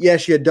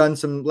 yes, you had done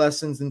some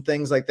lessons and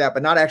things like that,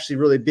 but not actually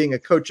really being a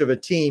coach of a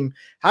team.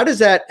 How does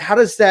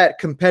that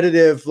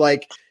competitive,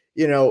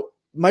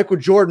 Michael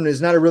Jordan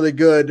is not a really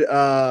good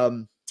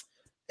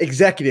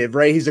executive,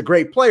 right? He's a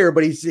great player,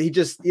 but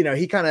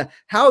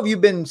how have you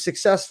been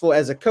successful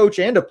as a coach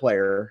and a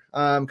player?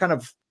 Kind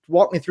of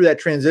walk me through that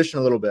transition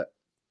a little bit.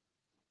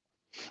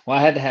 Well,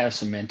 I had to have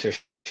some mentorship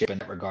in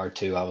that regard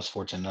too. I was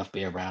fortunate enough to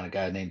be around a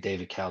guy named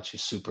David Couch,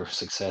 who's super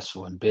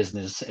successful in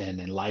business and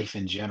in life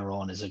in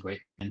general, and is a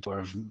great mentor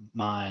of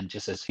mine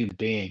just as a human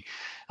being.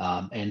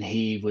 And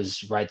he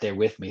was right there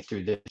with me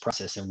through this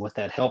process. And what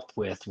that helped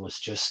with was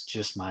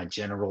just my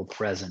general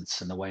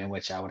presence and the way in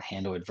which I would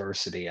handle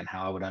adversity and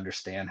how I would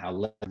understand how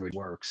leverage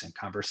works and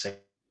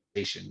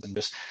conversations and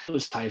just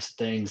those types of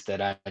things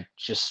that I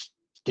just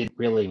didn't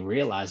really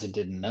realize I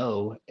didn't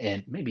know,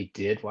 and maybe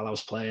did while I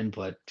was playing,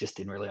 but just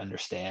didn't really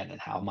understand, and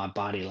how my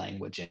body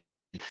language and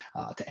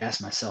to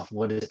ask myself,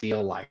 what does it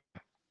feel like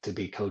to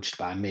be coached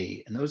by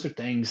me? And those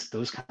kinds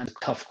of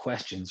tough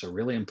questions are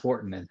really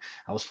important. And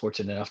I was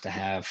fortunate enough to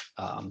have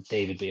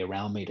David be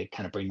around me to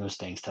kind of bring those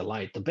things to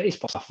light. The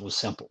baseball stuff was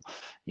simple.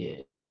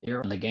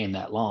 You're in the game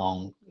that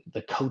long,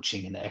 the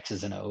coaching and the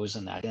X's and O's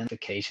and the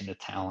identification of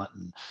talent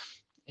and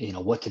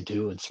what to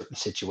do in certain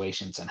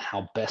situations and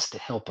how best to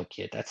help a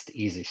kid. That's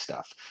the easy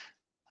stuff.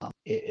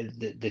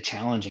 The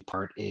challenging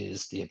part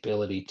is the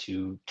ability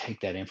to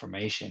take that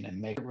information and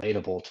make it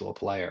relatable to a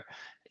player.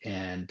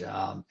 And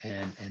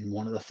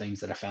one of the things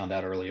that I found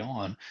out early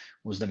on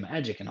was the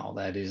magic in all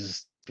that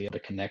is be able to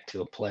connect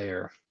to a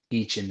player,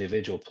 each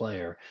individual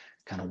player,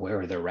 kind of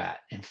where they're at,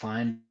 and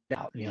find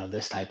out,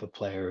 this type of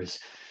player is,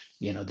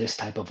 this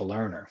type of a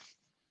learner.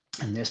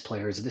 And this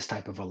player is this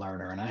type of a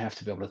learner, and I have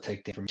to be able to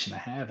take the information I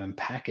have and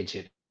package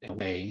it in a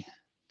way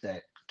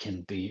that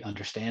can be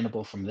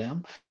understandable from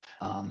them.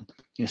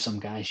 Some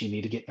guys you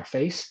need to get in their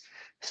face.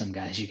 Some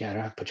guys you got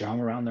to put your arm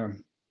around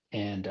them.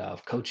 And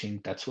coaching,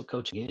 that's what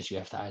coaching is. You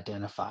have to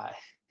identify,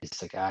 is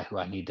this a guy who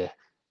I need to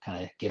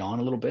kind of get on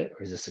a little bit,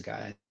 or is this a guy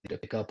I need to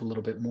pick up a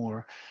little bit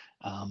more?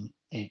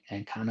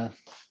 And kind of,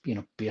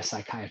 be a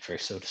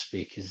psychiatrist, so to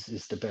speak,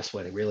 is the best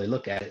way to really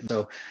look at it. And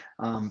so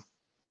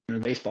the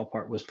baseball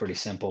part was pretty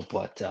simple,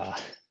 but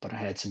I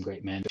had some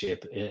great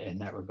mentorship in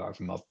that regard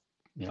from a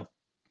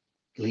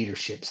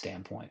leadership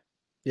standpoint.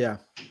 Yeah.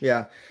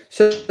 Yeah.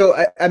 So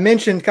I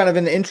mentioned kind of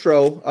in the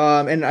intro,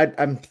 and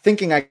I'm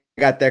thinking I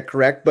got that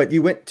correct, but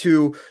you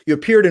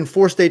appeared in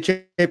 4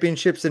 state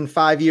championships in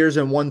 5 years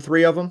and won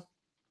 3 of them.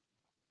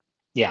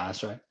 Yeah,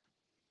 that's right.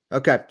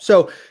 Okay.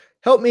 So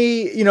help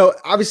me,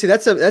 obviously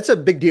that's a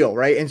big deal,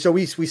 right? And so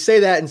we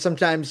say that, and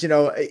sometimes,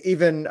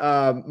 even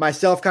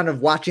myself kind of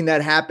watching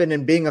that happen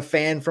and being a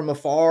fan from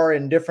afar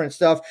and different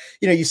stuff,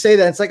 you say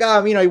that, it's like,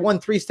 he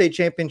won 3 state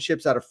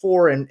championships out of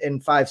 4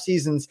 in 5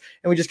 seasons.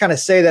 And we just kind of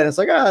say that, and it's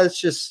like,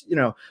 it's just,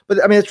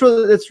 but I mean,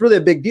 it's really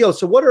a big deal.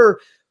 So what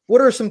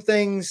are some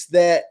things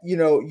that,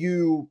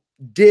 you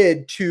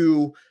did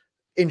to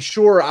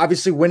ensure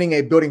obviously winning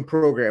a building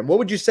program? What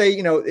would you say,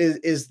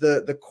 is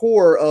the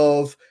core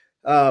of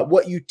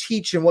what you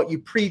teach and what you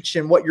preach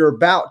and what you're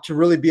about to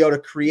really be able to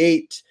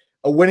create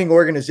a winning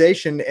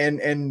organization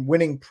and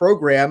winning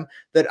program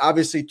that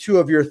obviously 2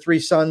 of your 3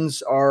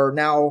 sons are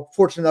now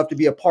fortunate enough to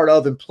be a part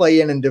of and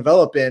play in and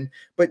develop in,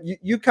 but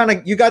you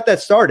got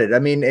that started. I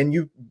mean, and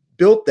you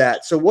built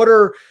that. So what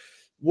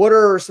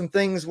are some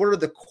things,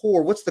 what's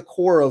the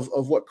core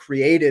of what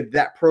created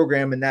that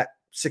program and that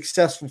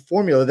successful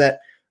formula that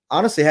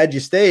honestly, had you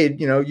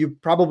stayed, you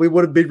probably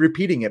would have been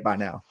repeating it by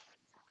now?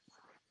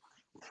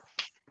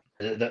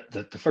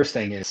 The first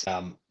thing is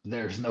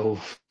there's no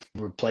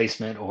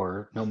replacement,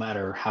 or no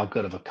matter how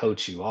good of a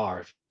coach you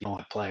are, if you don't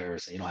have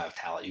players, you don't have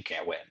talent, you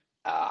can't win.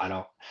 I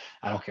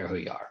don't care who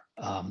you are.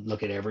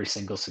 Look at every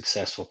single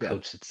successful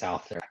coach that's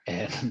out there,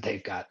 and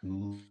they've got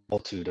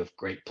multitude of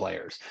great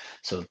players.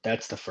 So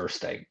that's the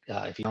first thing.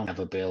 If you don't have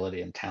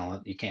ability and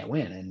talent, you can't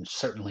win. And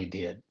certainly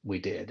we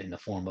did in the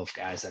form of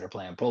guys that are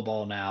playing pro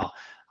ball now,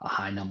 a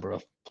high number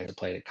of players that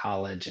played at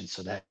college. And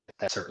so that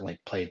certainly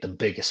played the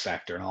biggest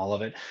factor in all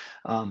of it.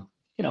 From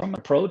an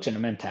approach and a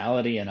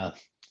mentality and a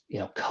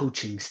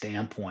coaching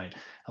standpoint,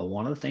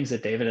 one of the things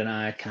that David and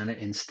I kind of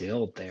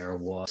instilled there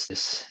was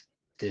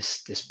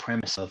this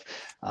premise of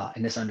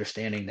and this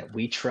understanding that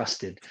we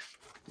trusted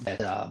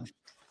that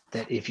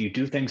if you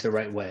do things the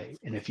right way,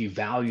 and if you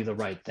value the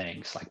right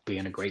things, like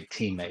being a great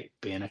teammate,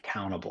 being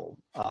accountable,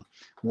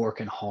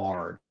 working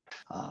hard,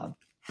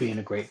 being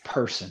a great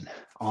person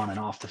on and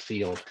off the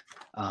field,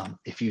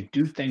 if you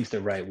do things the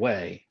right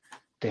way,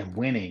 then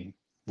winning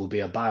will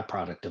be a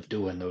byproduct of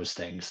doing those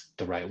things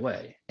the right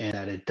way, and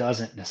that it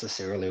doesn't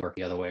necessarily work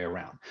the other way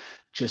around.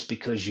 Just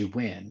because you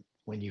win,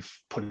 when you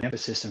put an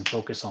emphasis and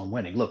focus on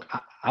winning, look,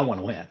 I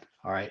want to win.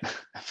 All right.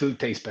 Food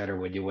tastes better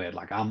when you win.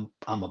 Like I'm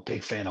a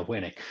big fan of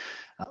winning,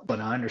 but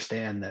I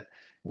understand that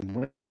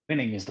when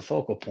winning is the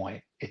focal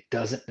point, it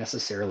doesn't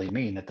necessarily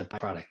mean that the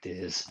byproduct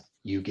is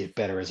you get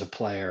better as a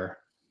player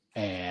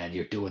and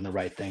you're doing the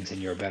right things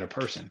and you're a better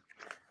person.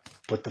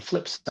 But the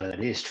flip side of that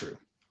is true.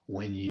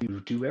 When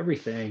you do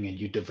everything and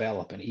you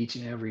develop, and each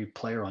and every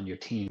player on your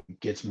team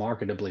gets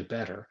marketably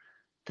better,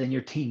 then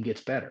your team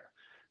gets better.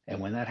 And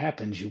when that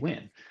happens, you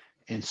win.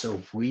 And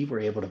so we were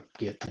able to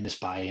get this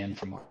buy-in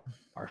from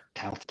our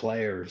talented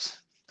players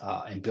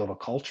and build a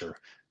culture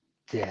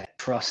that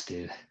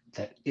trusted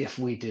that if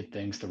we did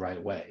things the right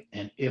way,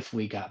 and if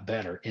we got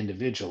better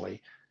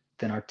individually,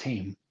 then our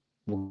team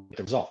will get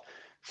the result.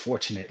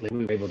 Fortunately,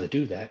 we were able to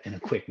do that in a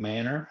quick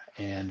manner,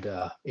 and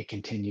it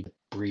continued to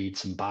breed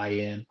some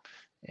buy-in,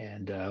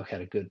 and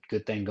had a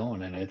good thing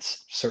going, and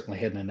it's certainly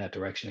heading in that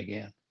direction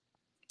again.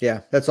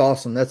 Yeah, that's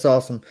awesome. That's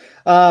awesome.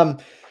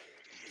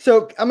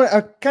 So I'm going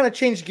to kind of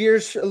change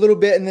gears a little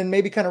bit, and then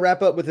maybe kind of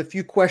wrap up with a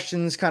few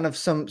questions, kind of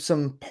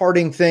some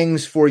parting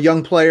things for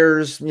young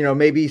players,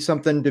 maybe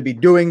something to be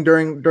doing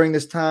during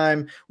this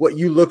time, what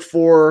you look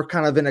for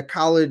kind of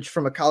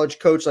from a college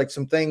coach, like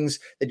some things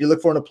that you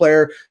look for in a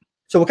player.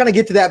 So we'll kind of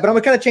get to that, but I'm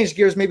going to kind of change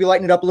gears, maybe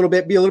lighten it up a little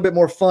bit, be a little bit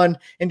more fun,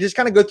 and just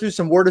kind of go through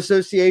some word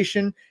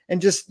association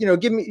and just,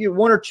 give me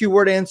 1 or 2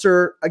 word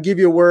answer. I give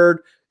you a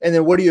word, and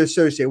then what do you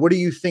associate? What do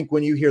you think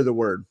when you hear the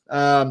word?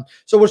 So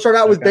we'll start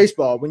out with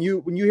baseball. When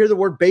you hear the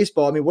word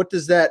baseball, I mean,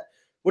 what's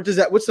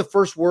the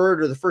first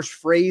word or the first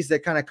phrase that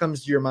kind of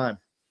comes to your mind?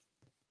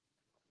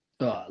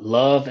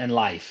 Love and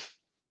life.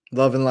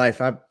 Love and life.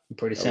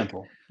 Pretty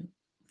simple.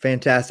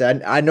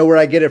 Fantastic. I know where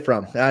I get it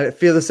from. I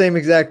feel the same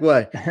exact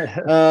way.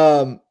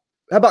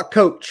 How about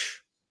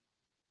coach?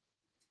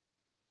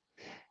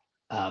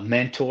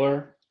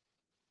 Mentor.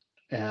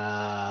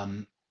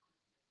 And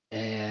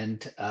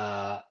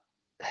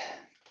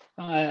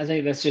I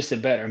think that's just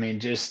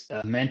just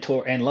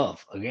mentor and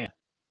love again.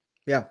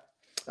 Yeah.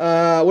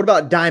 What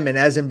about diamond,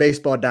 as in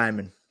baseball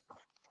diamond?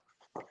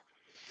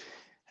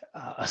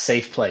 A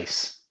safe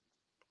place.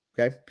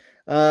 Okay.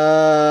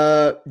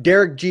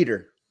 Derek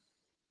Jeter.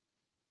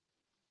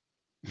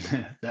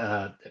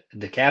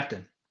 The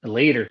captain, the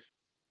leader,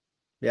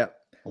 Yep.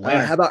 a How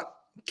winner. about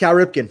Cal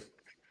Ripken?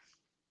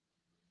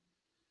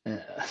 Uh,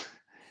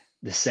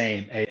 the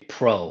same, a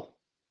pro.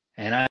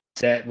 And I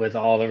say that with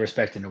all the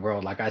respect in the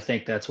world. Like, I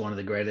think that's one of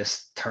the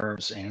greatest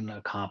terms and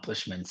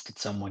accomplishments that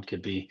someone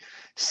could be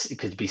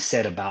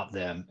said about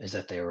them, is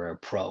that they were a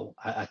pro.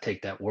 I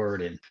take that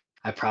word, and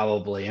I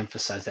probably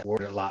emphasize that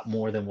word a lot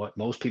more than what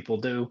most people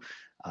do.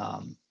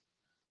 Um,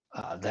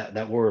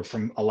 that word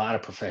from a lot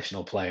of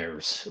professional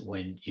players,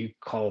 when you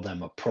call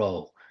them a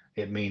pro,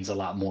 it means a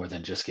lot more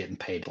than just getting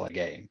paid to play a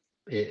game.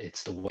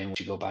 It's the way in which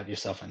you go about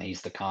yourself, and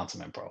he's the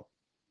consummate pro.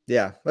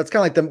 Yeah, that's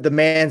kind of like the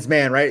man's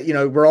man, right? You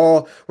know,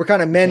 we're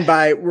kind of men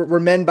by we're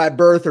men by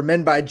birth or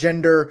men by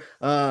gender,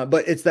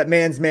 but it's that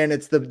man's man.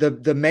 It's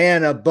the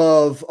man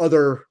above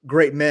other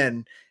great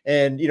men.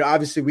 And you know,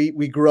 obviously,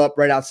 we grew up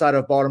right outside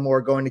of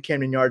Baltimore, going to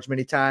Camden Yards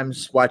many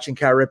times, watching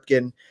Cal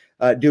Ripken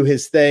do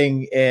his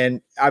thing,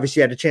 and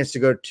obviously had a chance to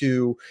go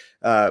to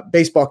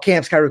baseball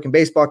camps, Cal Ripken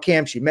baseball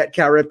camps. You met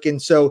Cal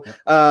Ripken, so.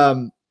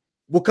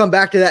 We'll come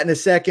back to that in a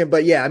second,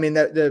 but yeah, I mean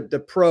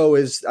the pro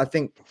is, I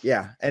think,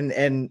 yeah,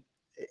 and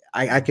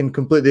I can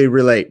completely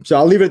relate. So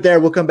I'll leave it there.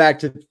 We'll come back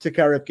to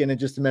Cal Ripken in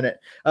just a minute.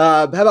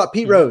 How about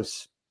Pete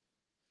Rose?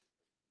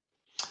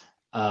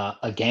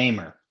 A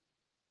gamer.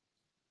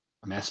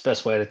 I mean, that's the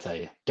best way to tell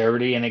you.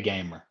 Dirty and a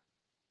gamer.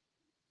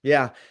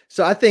 Yeah.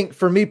 So I think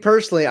for me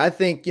personally, I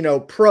think, you know,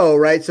 pro,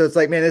 right? So it's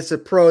like, man, it's a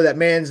pro, that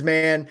man's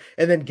man,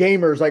 and then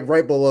gamers like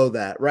right below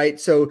that, right?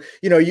 So,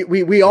 you know,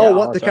 we all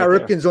want the Cal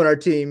Ripkens on our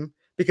team,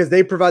 because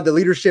they provide the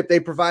leadership, they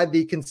provide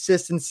the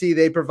consistency,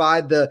 they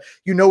provide the,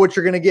 you know what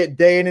you're going to get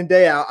day in and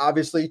day out.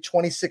 Obviously,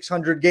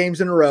 2,600 games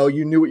in a row,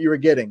 you knew what you were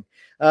getting.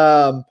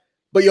 But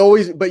you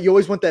always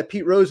want that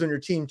Pete Rose on your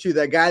team too,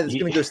 that guy that's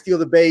going to go steal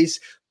the base,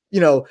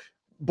 you know,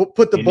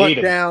 put the bunt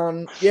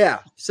down. Yeah.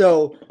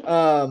 So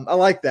I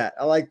like that.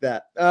 I like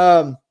that.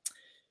 How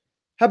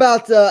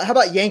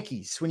about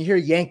Yankees? When you hear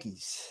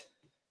Yankees,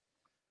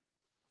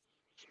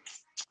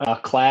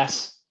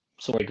 class.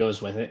 So it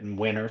goes with it, and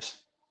winners.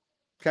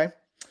 Okay.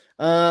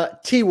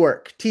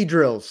 T-work,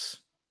 T-drills.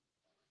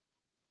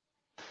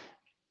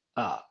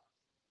 A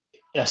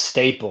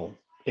staple,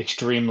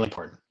 extremely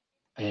important,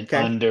 and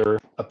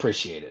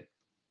underappreciated.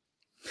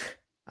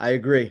 I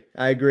agree.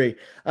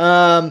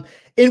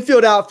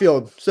 Infield,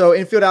 outfield. So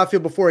infield,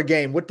 outfield before a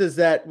game. What does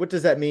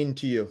that mean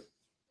to you?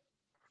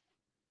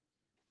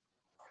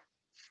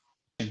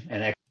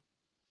 And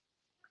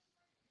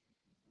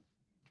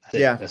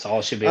yeah, that's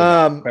all it should be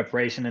about.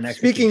 Preparation and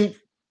execution.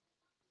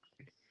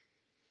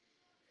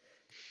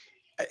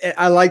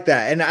 I like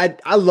that. And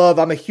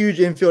I'm a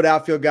huge infield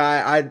outfield guy.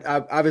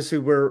 I obviously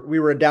we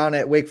were down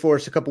at Wake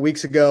Forest a couple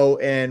weeks ago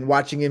and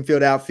watching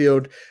infield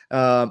outfield.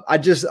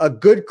 A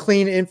good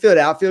clean infield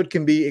outfield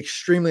can be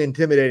extremely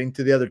intimidating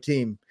to the other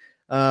team.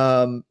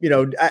 You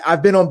know,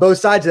 I've been on both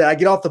sides of that. I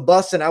get off the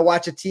bus and I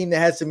watch a team that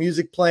has some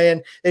music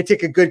playing. They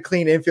take a good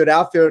clean infield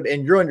outfield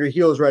and you're on your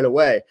heels right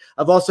away.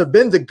 I've also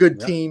been the good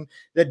team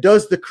that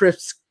does the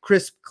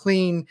crisp,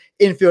 clean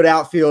infield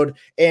outfield.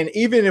 And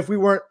even if we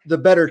weren't the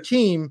better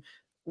team,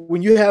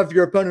 when you have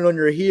your opponent on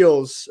your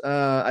heels,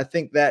 I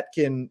think that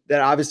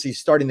obviously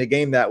starting the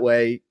game that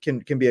way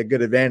can be a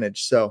good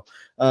advantage. So,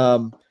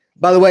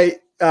 by the way,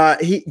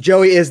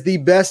 Joey is the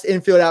best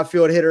infield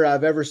outfield hitter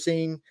I've ever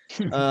seen.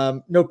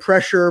 No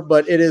pressure,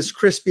 but it is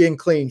crispy and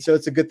clean, so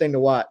it's a good thing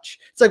to watch.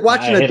 It's like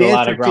watching a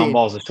lot of ground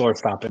balls at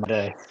shortstop in a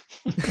day.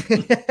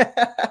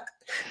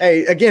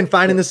 Hey, again,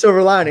 finding the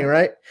silver lining,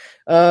 right?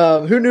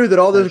 Who knew that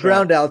all those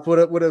ground outs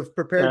would have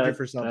prepared you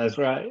for something? That's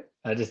right.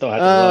 I just don't have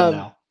to run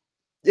now.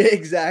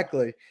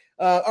 Exactly.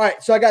 All right,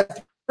 so I got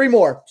 3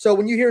 more. So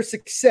when you hear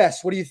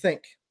success, what do you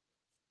think?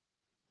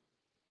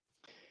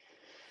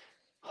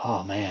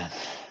 Oh man,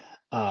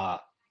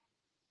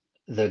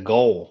 the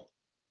goal.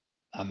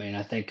 I mean,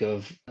 I think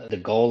of the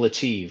goal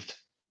achieved.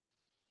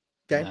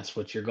 Okay, and that's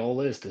what your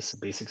goal is, to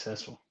be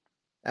successful.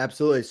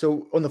 Absolutely.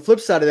 So on the flip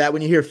side of that,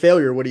 when you hear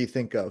failure, what do you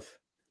think of?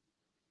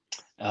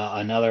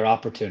 Another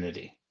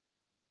opportunity.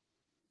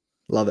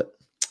 Love it.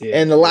 Yeah,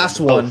 and the last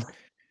one.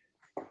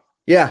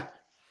 Yeah.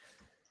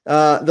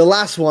 The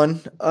last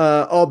one,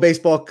 all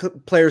baseball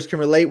players can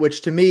relate,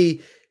 which to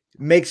me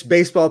makes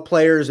baseball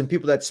players and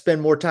people that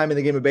spend more time in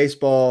the game of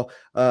baseball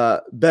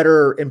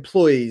better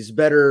employees,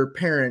 better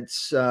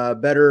parents,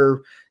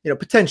 better,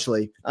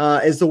 potentially,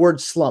 is the word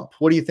slump.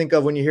 What do you think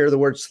of when you hear the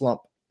word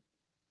slump?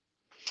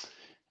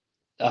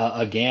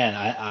 Again,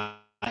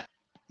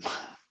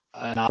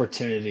 an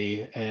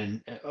opportunity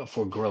and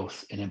for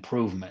growth and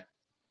improvement.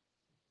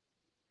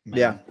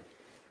 Yeah.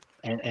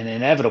 And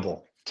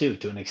inevitable too,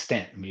 to an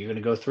extent. I mean, you're going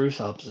to go through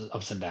some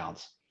ups and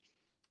downs.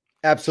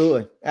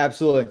 Absolutely.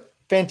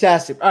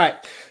 Fantastic. All right.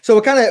 So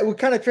we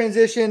kind of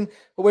transition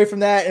away from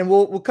that, and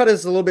we'll cut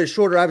this a little bit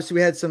shorter. Obviously,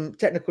 we had some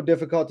technical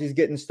difficulties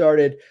getting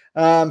started.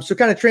 So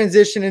kind of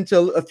transition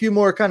into a few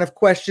more kind of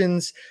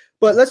questions.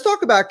 But let's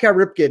talk about Cal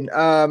Ripken.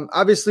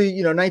 Obviously,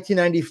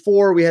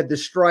 1994, we had the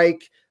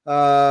strike.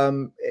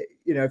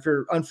 If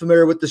you're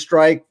unfamiliar with the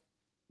strike,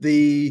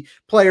 the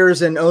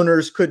players and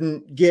owners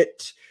couldn't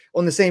get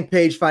on the same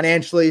page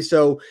financially.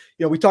 So,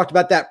 we talked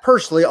about that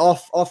personally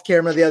off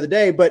camera the other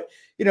day, but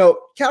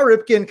Cal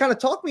Ripken, kind of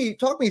talk me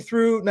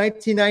through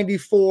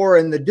 1994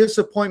 and the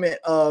disappointment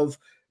of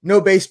no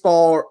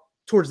baseball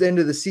towards the end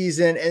of the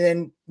season. And then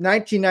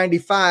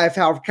 1995,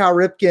 how Cal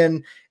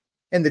Ripken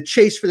and the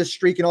chase for the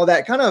streak and all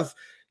that, kind of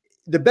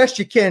the best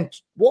you can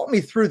walk me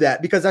through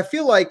that, because I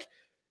feel like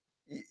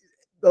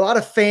a lot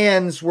of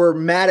fans were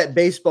mad at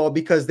baseball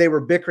because they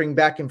were bickering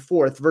back and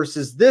forth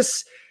versus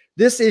this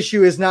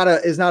issue is not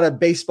a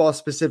baseball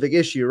specific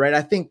issue, right?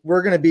 I think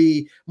we're going to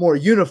be more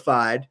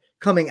unified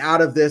coming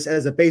out of this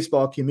as a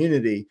baseball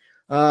community.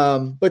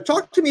 But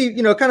talk to me,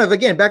 kind of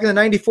again, back in the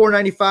 94,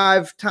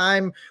 95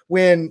 time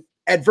when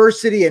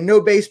adversity and no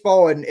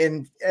baseball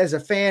and as a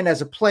fan,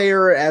 as a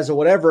player, as a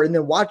whatever, and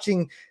then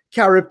watching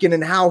Cal Ripken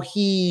and how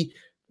he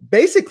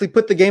basically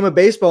put the game of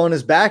baseball on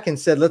his back and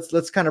said,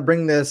 let's kind of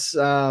bring this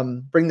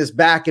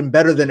back and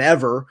better than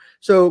ever.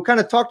 So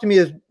kind of talk to me,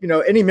 as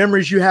any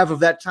memories you have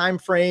of that time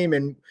frame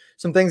and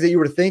some things that you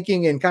were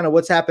thinking and kind of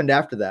what's happened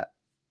after that.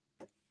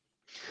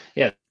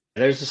 Yeah,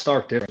 there's a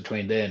stark difference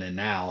between then and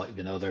now,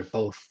 even though they're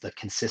both, the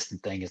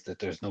consistent thing is that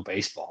there's no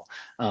baseball.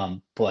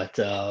 But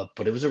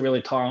it was a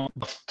really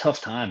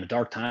tough time, a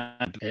dark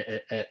time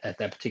at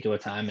that particular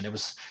time. And it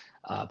was,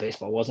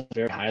 baseball wasn't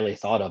very highly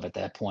thought of at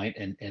that point.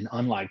 And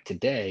unlike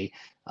today,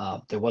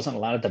 there wasn't a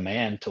lot of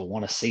demand to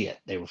want to see it.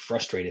 They were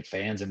frustrated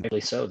fans, and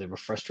rightly so. They were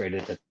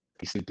frustrated that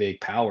these two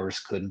big powers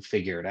couldn't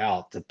figure it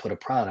out to put a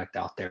product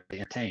out there to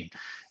entertain.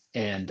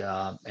 And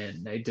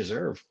they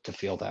deserve to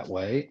feel that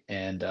way.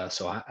 And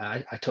so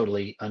I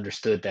totally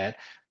understood that.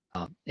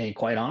 And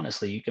quite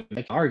honestly, you could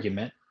make an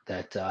argument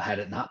that had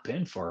it not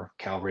been for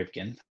Cal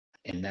Ripken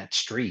and that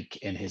streak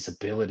and his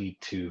ability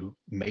to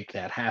make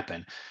that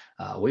happen,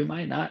 we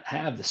might not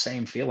have the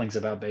same feelings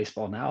about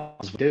baseball now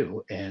as we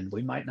do, and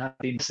we might not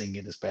be missing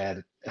it as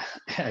bad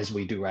as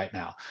we do right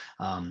now.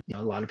 A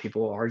lot of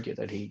people will argue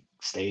that he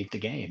saved the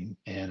game,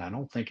 and I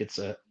don't think it's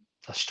a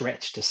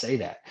stretch to say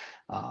that.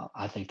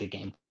 I think the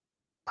game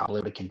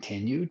probably would have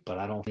continued, but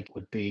I don't think it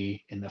would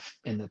be in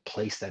the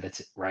place that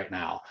it's right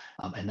now.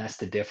 And that's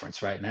the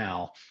difference right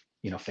now.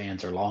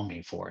 Fans are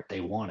longing for it.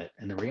 They want it.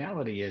 And the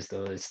reality is,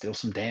 though, there's still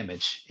some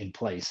damage in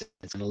place.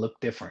 It's going to look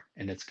different,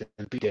 and it's going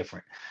to be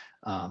different.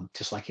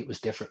 Just like it was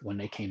different when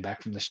they came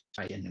back from the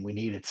strike, and we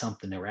needed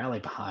something to rally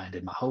behind.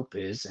 And my hope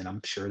is, and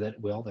I'm sure that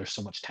it will, there's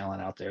so much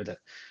talent out there that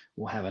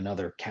we'll have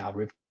another Cal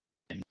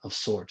Ripken of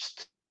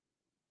sorts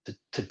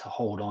to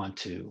hold on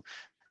to,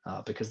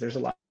 because there's a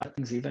lot of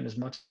things, even as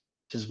much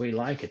as we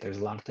like it, there's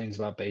a lot of things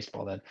about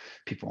baseball that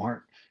people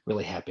aren't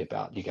really happy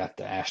about. You got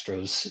the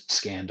Astros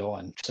scandal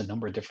and just a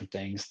number of different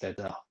things that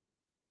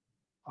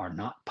are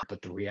not, but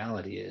the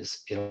reality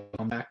is it'll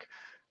come back.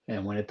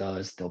 And when it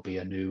does, there'll be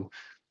a new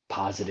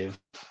positive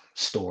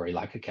story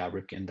like a Cal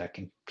Ripken that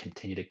can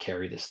continue to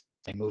carry this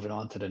thing, moving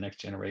on to the next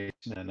generation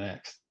and the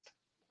next.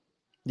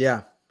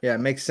 Yeah, it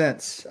makes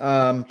sense.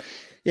 I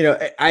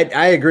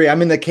agree.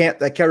 I'm in the camp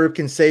that Cal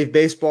Ripken saved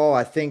baseball.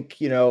 I think,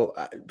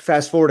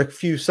 fast forward a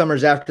few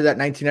summers after that,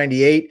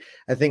 1998,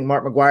 I think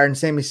Mark McGwire and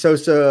Sammy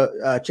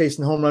Sosa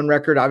chasing the home run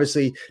record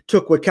obviously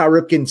took what Cal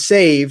Ripken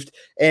saved,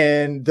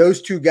 and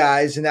those two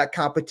guys in that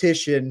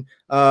competition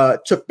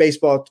took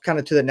baseball kind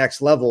of to the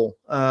next level,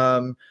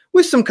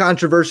 with some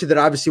controversy that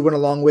obviously went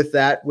along with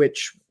that,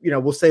 which,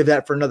 we'll save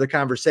that for another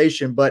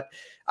conversation. But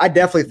I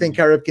definitely think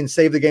Cal Ripken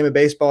saved the game of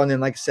baseball. And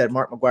then, like I said,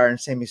 Mark McGwire and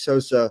Sammy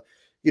Sosa,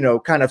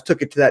 kind of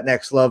took it to that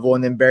next level,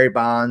 and then Barry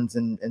Bonds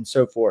and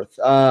so forth.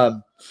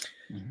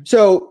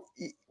 So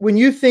when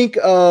you think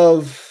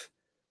of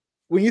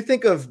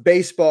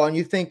baseball and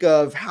you think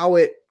of how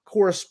it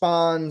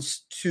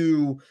corresponds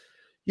to,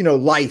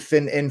 life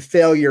and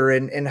failure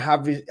and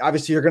how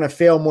obviously you're going to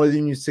fail more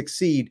than you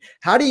succeed.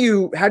 How do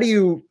you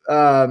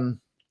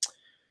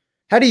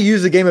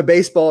use the game of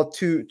baseball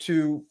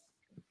to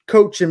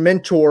coach and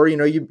mentor?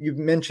 You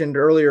mentioned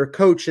earlier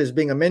coach as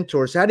being a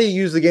mentor. So how do you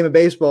use the game of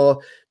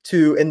baseball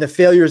and the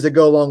failures that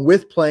go along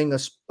with playing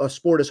a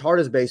sport as hard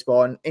as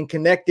baseball and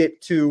connect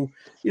it to,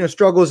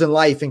 struggles in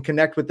life, and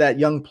connect with that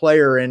young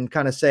player and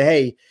kind of say,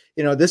 hey,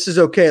 this is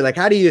okay. Like,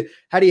 how do you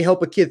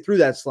help a kid through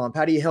that slump?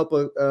 How do you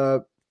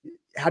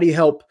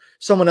help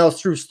someone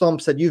else through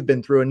slumps that you've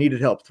been through and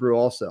needed help through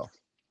also?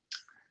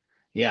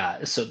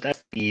 Yeah, so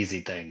that's the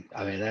easy thing.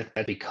 I mean,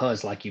 that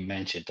because, like you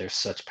mentioned, there's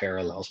such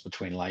parallels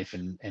between life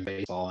and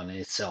baseball in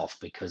itself,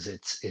 because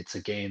it's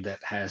a game that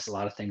has a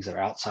lot of things that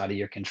are outside of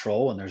your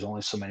control, and there's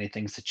only so many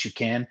things that you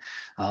can,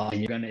 and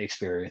you're going to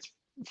experience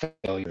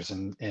failures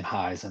and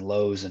highs and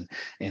lows, and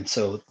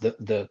so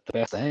the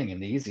best thing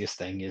and the easiest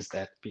thing is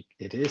that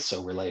it is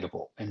so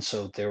relatable, and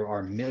so there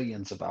are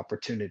millions of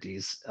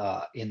opportunities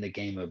in the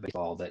game of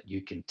baseball that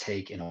you can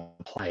take and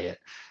apply it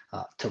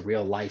to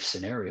real life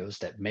scenarios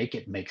that make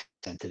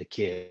sense to the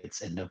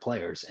kids and the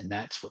players, and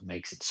that's what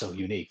makes it so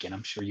unique. And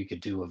I'm sure you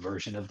could do a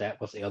version of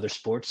that with the other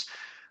sports,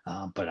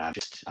 but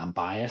I'm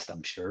biased,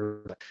 I'm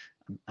sure, but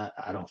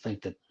I don't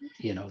think that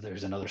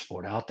there's another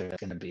sport out there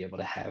that's going to be able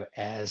to have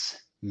as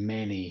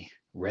many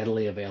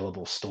readily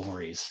available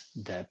stories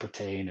that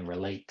pertain and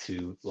relate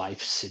to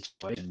life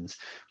situations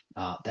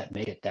that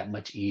make it that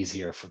much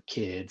easier for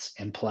kids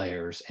and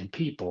players and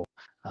people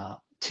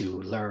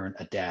to learn,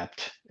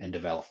 adapt, and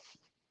develop.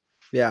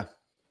 Yeah.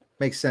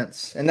 Makes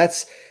sense. And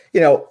that's,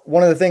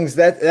 one of the things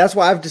that's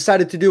why I've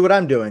decided to do what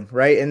I'm doing.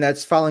 Right. And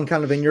that's following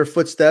kind of in your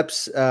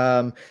footsteps,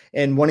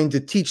 and wanting to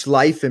teach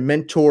life and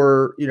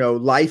mentor,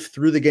 life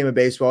through the game of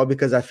baseball,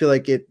 because I feel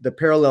like the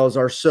parallels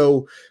are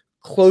so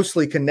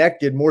closely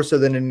connected, more so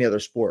than any other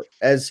sport.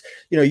 As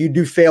you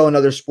do fail in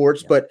other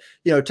sports, but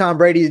Tom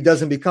Brady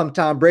doesn't become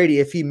Tom Brady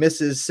if he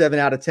misses 7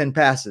 out of 10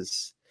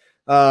 passes.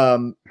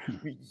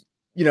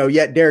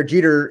 Yet Derek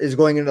Jeter is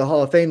going into the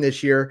Hall of Fame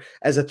this year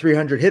as a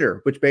 300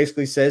 hitter, which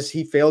basically says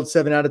he failed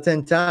 7 out of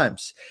 10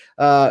 times.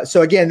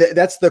 So again,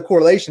 that's the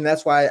correlation.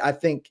 That's why I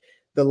think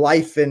the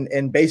life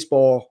and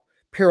baseball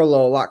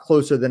parallel a lot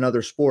closer than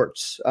other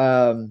sports.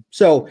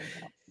 So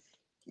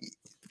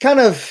kind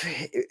of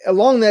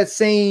along that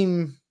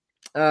same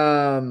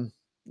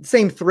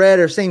thread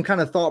or same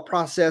kind of thought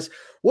process,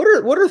 what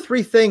are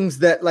 3 things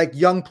that, like,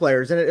 young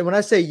players, and when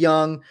I say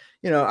young,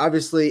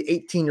 obviously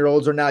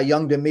 18-year-olds are now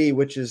young to me,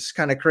 which is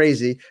kind of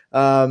crazy.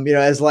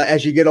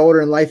 As you get older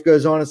and life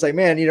goes on, it's like,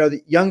 man,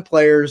 the young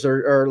players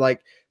are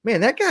like,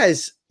 man, that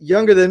guy's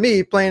younger than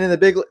me playing in the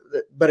big.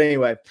 But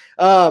anyway,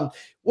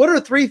 what are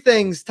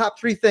top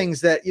 3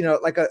 things that,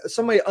 like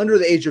somebody under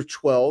the age of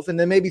 12, and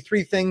then maybe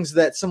 3 things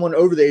that someone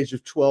over the age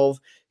of 12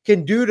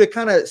 can do to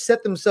kind of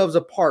set themselves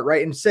apart,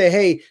 right? And say,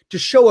 hey, to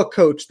show a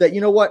coach that,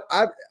 what,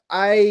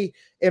 I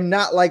am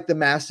not like the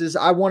masses.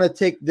 I want to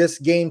take this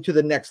game to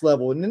the next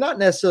level. And not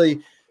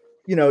necessarily,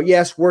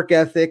 yes, work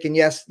ethic, and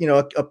yes,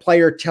 a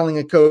player telling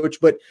a coach,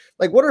 but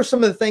like, what are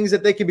some of the things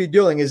that they could be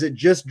doing? Is it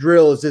just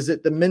drills? Is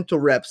it the mental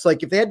reps?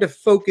 Like, if they had to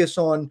focus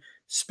on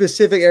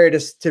specific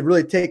areas to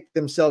really take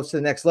themselves to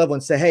the next level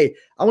and say, hey,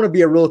 I want to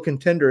be a real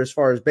contender as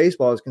far as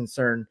baseball is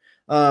concerned.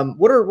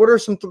 What are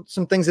some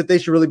things that they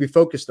should really be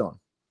focused on?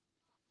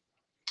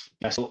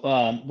 Yeah,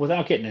 so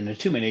without getting into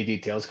too many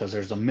details, because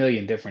there's a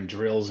million different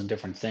drills and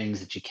different things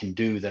that you can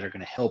do that are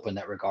going to help in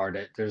that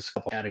regard. There's a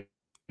couple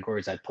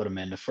categories I'd put them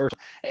in. The first,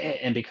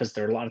 and because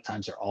a lot of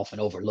times they're often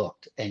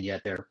overlooked, and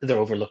yet they're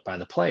overlooked by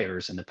the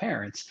players and the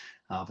parents,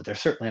 but they're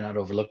certainly not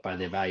overlooked by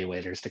the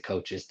evaluators, the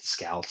coaches, the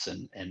scouts,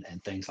 and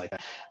things like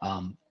that.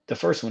 The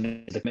first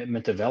one is the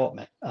commitment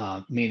development,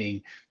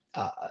 meaning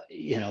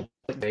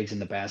put eggs in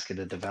the basket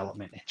of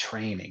development and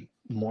training,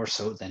 more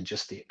so than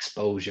just the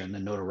exposure and the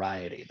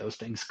notoriety. Those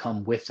things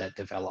come with that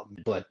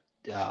development, but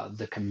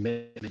the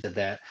commitment to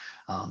that.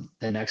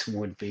 The next one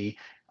would be,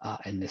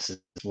 and this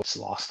is what's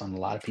lost on a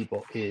lot of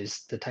people,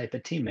 is the type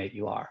of teammate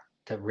you are.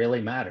 That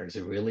really matters.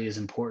 It really is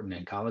important,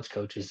 and college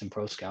coaches and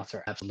pro scouts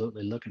are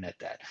absolutely looking at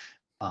that.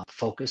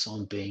 Focus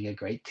on being a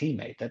great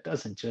teammate. That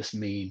doesn't just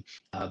mean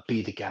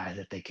be the guy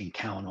that they can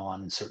count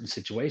on in certain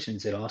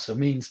situations. It also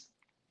means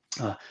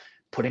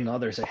putting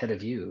others ahead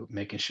of you,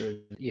 making sure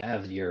that you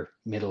have your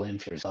middle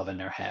infielders loving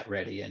their hat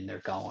ready and they're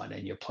going,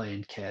 and you're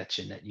playing catch,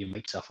 and that you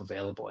make yourself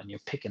available, and you're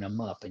picking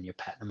them up, and you're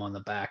patting them on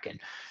the back, and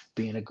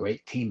being a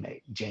great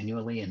teammate.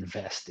 Genuinely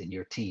invest in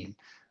your team,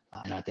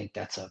 and I think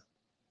that's a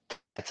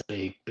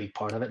big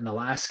part of it. And the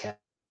last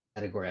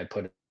category I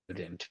put it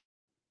into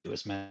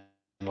is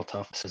mental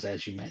toughness,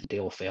 as you mentioned,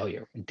 deal with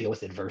failure and deal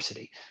with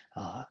adversity,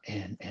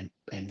 and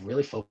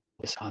really focus,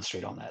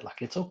 concentrate on that.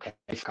 Like, it's okay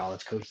for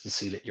college coaches to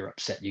see that you're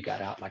upset you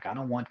got out. Like, I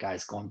don't want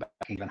guys going back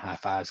and giving high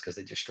fives because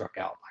they just struck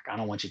out. Like, I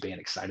don't want you being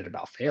excited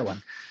about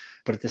failing.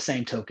 But at the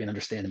same token,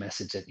 understand the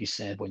message that you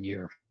said when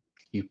you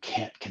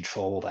can't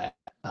control that,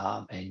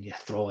 and you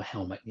throw a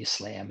helmet and you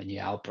slam and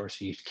you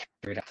outburst, you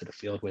carry it out to the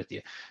field with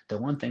you. The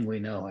one thing we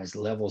know, as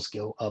levels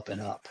go up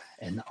and up,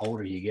 and the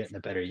older you get and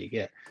the better you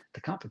get, the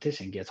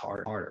competition gets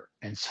harder and harder.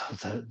 And so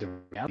the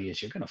reality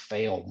is you're going to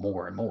fail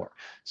more and more.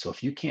 So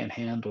if you can't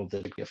handle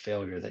the degree of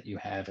failure that you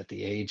have at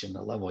the age and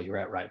the level you're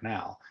at right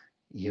now,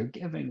 you're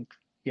giving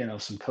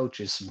some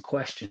coaches some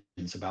questions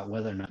about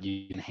whether or not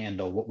you can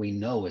handle what we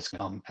know is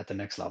come at the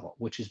next level,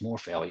 which is more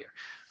failure.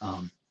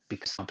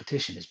 Because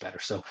competition is better.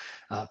 So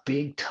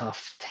being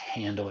tough to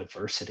handle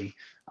adversity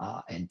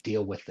and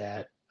deal with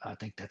that, I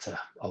think that's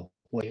a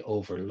way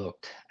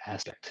overlooked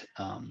aspect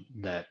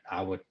that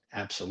I would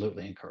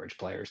absolutely encourage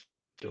players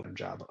to do a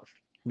job of.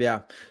 Yeah.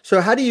 So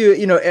how do you,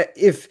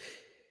 if,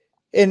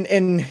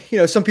 and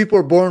some people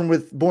are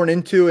born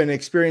into and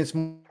experience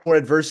more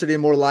adversity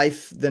and more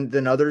life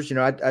than others.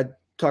 I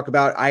talk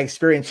about, I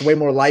experienced way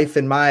more life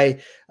in my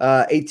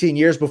 18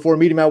 years before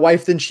meeting my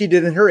wife than she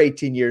did in her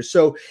 18 years.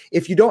 So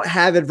if you don't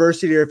have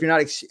adversity, or if you're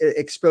not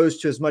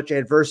exposed to as much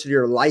adversity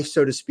or life,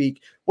 so to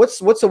speak,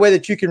 what's a way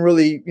that you can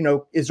really,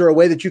 is there a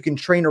way that you can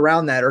train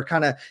around that, or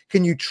kind of,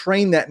 can you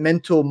train that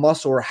mental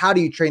muscle, or how do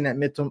you train that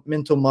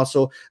mental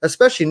muscle,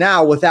 especially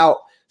now without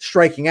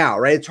striking out,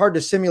 right? It's hard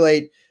to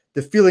simulate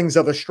the feelings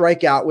of a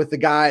strikeout with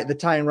the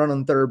tying run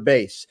on third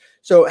base.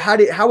 So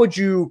how would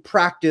you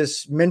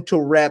practice mental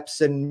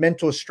reps and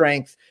mental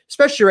strength,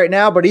 especially right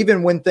now, but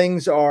even when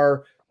things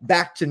are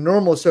back to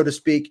normal, so to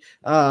speak?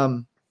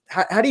 How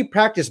do you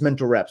practice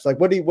mental reps? Like,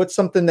 what's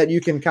something that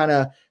you can kind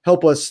of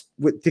help us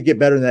with to get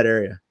better in that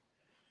area?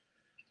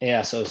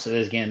 Yeah. So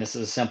again, this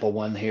is a simple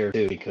one here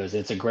too, because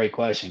it's a great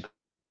question.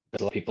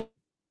 A lot of people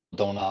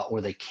don't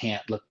or they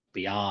can't look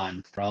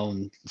beyond their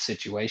own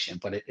situation,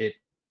 but it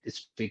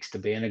speaks to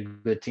being a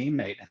good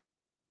teammate,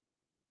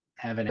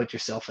 having to put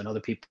yourself in other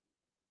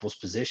people's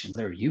positions,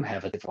 whether you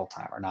have a difficult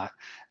time or not.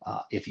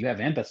 If you have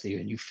empathy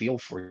and you feel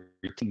for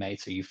your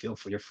teammates, or you feel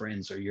for your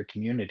friends or your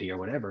community or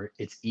whatever,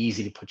 it's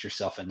easy to put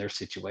yourself in their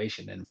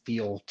situation and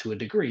feel to a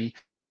degree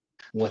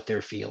what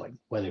they're feeling,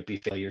 whether it be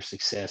failure,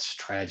 success,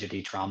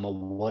 tragedy, trauma,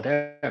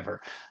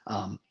 whatever.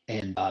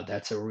 And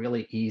that's a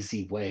really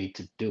easy way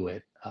to do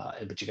it.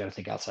 But you got to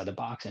think outside the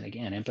box. And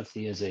again,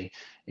 empathy is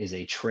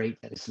a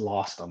trait that is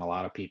lost on a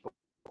lot of people.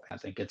 I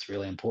think it's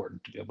really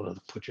important to be able to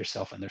put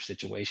yourself in their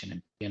situation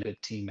and be a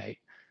good teammate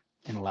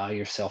and allow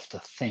yourself to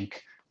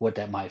think what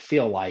that might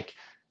feel like.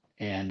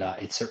 And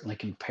it certainly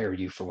can prepare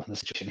you for when the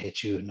situation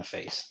hits you in the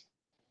face.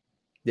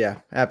 Yeah,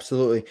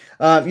 absolutely.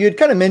 You had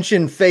kind of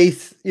mentioned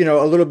faith,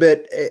 a little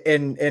bit,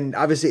 and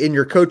obviously in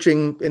your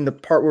coaching, in the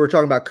part where we're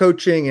talking about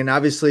coaching, and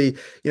obviously,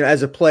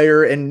 as a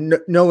player and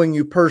knowing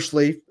you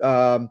personally,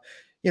 I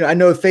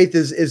know faith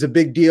is a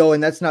big deal,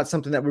 and that's not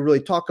something that we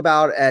really talk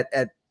about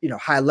at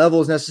high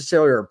levels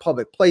necessarily, or in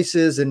public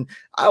places. And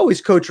I always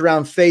coach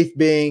around faith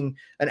being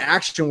an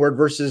action word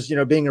versus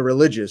being a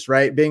religious,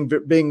 right?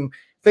 Being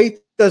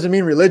faith doesn't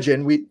mean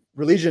religion.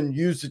 Religion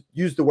use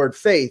the word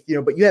faith,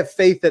 but you have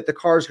faith that the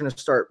car is going to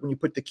start when you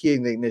put the key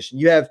in the ignition.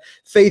 You have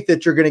faith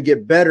that you're going to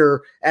get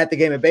better at the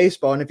game of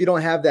baseball. And if you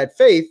don't have that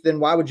faith, then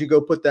why would you go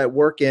put that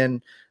work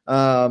in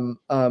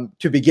to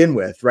begin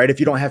with, right? If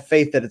you don't have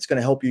faith that it's going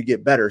to help you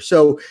get better.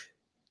 So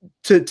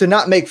to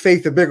not make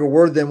faith a bigger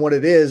word than what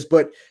it is,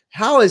 but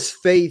how has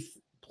faith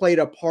played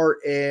a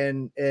part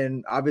in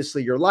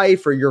obviously your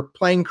life or your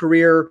playing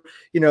career,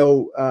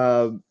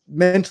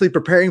 mentally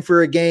preparing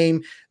for a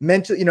game,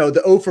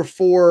 the 0 for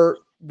 4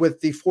 with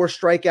the 4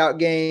 strikeout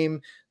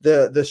game,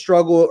 the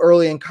struggle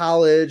early in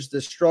college, the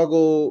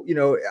struggle,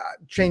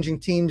 changing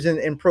teams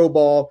in pro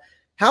ball.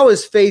 How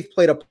has faith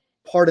played a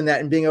part in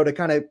that and being able to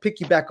kind of pick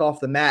you back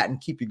off the mat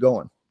and keep you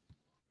going?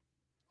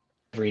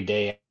 Every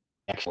day,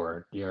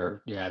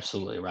 you're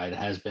absolutely right. It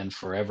has been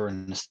forever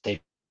in the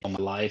state of my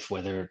life,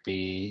 whether it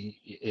be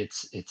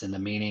it's in the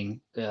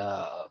meaning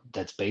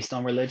that's based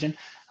on religion,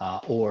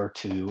 or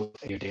to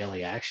your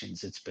daily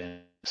actions. It's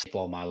been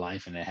all my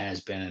life, and it has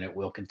been, and it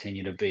will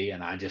continue to be.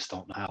 And I just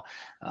don't know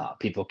how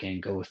people can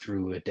go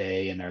through a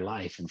day in their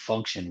life and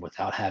function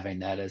without having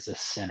that as a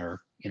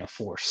center,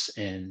 force.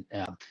 And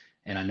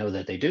I know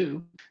that they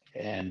do,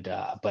 and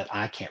but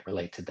I can't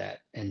relate to that.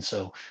 And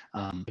so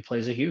it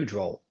plays a huge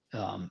role.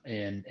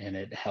 And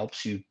it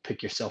helps you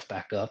pick yourself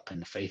back up in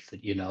the faith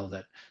that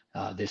that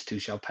this too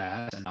shall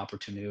pass, and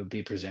opportunity will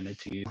be presented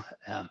to you,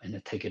 and to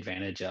take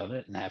advantage of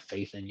it, and have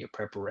faith in your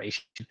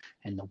preparation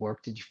and the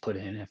work that you've put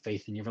in, have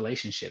faith in your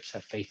relationships,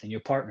 have faith in your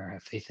partner,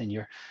 have faith in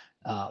your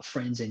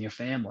friends and your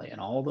family,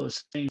 and all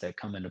those things that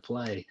come into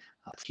play.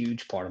 It's a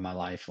huge part of my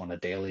life on a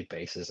daily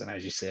basis. And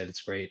as you said,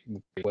 it's great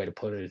way to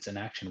put it. It's an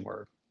action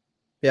word.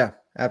 Yeah,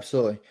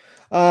 absolutely.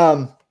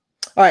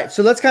 All right,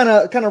 so let's kind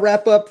of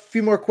wrap up. A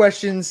few more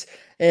questions,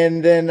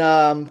 and then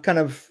kind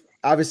of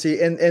obviously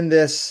in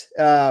this.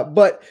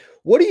 But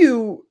what do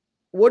you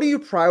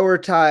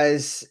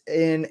prioritize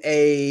in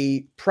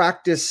a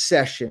practice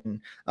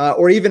session,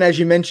 or even as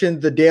you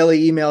mentioned, the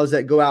daily emails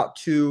that go out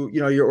to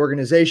your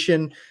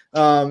organization?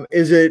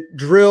 Is it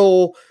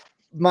drill,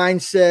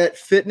 mindset,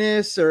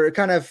 fitness, or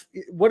kind of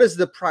what is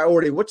the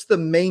priority? What's the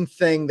main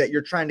thing that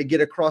you're trying to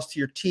get across to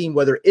your team,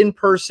 whether in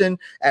person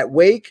at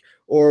Wake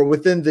or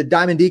within the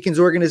Diamond Deacons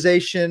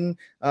organization,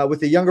 with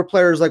the younger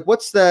players? Like,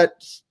 what's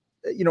that,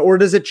 or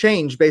does it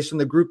change based on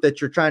the group that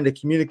you're trying to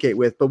communicate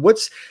with? But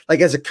what's, like,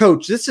 as a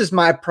coach, this is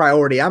my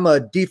priority. I'm a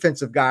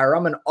defensive guy, or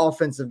I'm an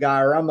offensive guy,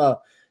 or I'm a,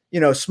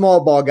 small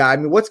ball guy. I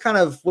mean, what's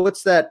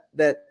that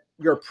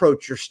your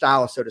approach, your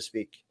style, so to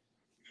speak?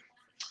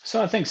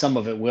 So I think some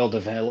of it will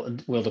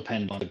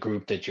depend on the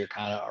group that you're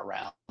kind of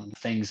around,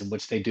 things in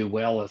which they do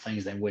well, or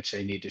things in which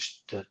they need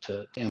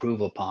to improve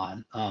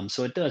upon.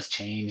 So it does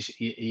change.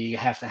 You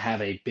have to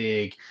have a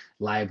big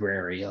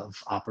library of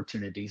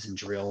opportunities and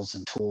drills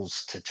and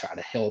tools to try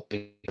to help,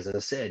 because as I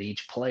said,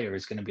 each player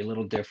is going to be a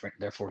little different.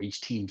 Therefore,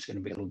 each team is going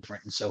to be a little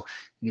different. And so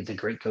the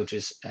great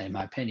coaches, in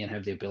my opinion,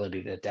 have the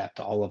ability to adapt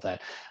to all of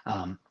that.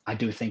 I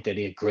do think that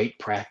a great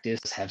practice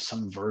have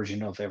some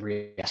version of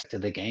every aspect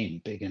of the game,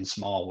 big and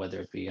small,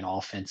 whether it be an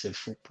offensive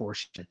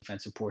portion, a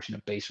defensive portion,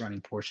 a base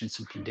running portion,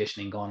 some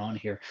conditioning going on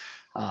here.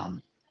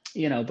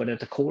 But at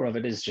the core of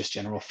it is just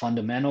general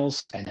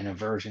fundamentals and then a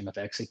version of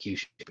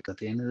execution. Because at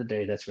the end of the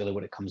day, that's really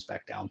what it comes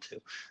back down to.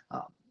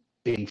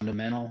 Being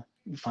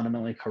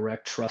fundamentally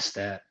correct, trust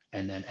that,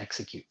 and then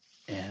execute.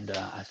 And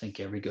I think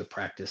every good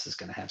practice is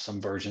going to have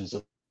some versions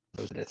of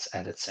those that's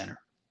at its center.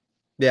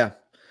 Yeah.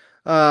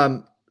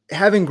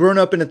 Having grown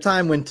up in a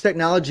time when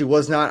technology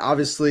was not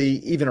obviously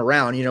even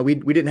around, we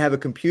didn't have a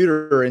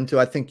computer until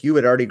I think you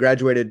had already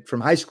graduated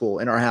from high school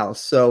in our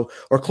house, or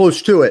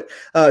close to it.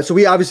 So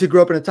we obviously grew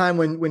up in a time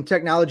when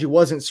technology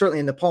wasn't certainly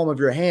in the palm of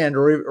your hand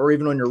or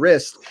even on your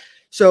wrist.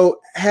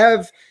 So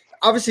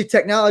obviously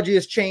technology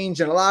has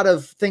changed and a lot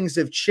of things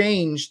have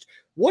changed.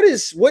 What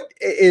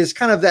is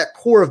kind of that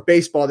core of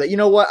baseball that, you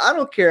know what, I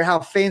don't care how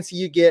fancy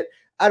you get.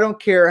 I don't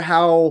care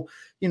how,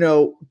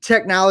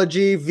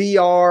 technology,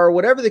 VR,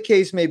 whatever the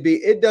case may be,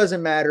 it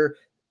doesn't matter.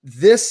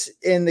 This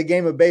in the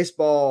game of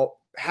baseball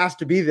has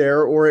to be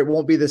there or it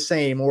won't be the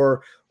same,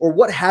 or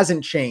what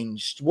hasn't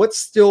changed? What's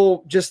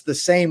still just the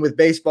same with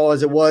baseball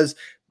as it was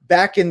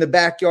back in the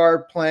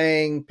backyard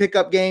playing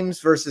pickup games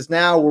versus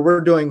now where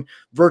we're doing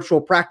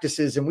virtual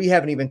practices and we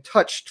haven't even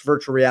touched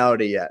virtual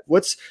reality yet?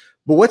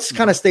 What's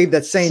kind of stayed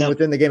that same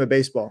within the game of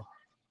baseball?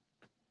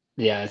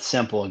 Yeah, it's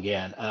simple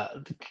again.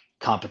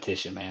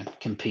 Competition, man.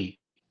 Compete.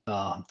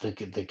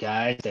 The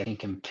guys that can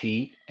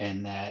compete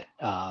and that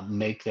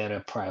make that a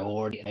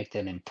priority, make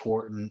that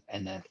important,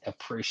 and that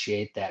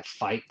appreciate that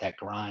fight, that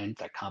grind,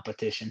 that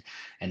competition,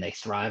 and they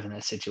thrive in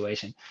that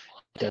situation.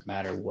 It doesn't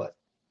matter what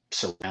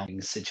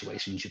surrounding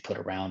situations you put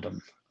around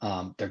them.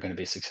 They're going to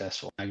be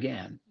successful.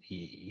 Again,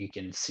 you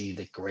can see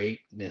the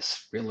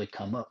greatness really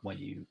come up when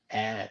you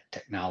add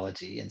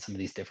technology and some of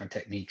these different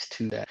techniques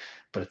to that.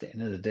 But at the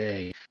end of the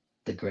day,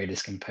 the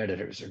greatest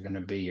competitors are going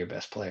to be your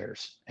best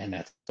players, and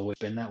that's always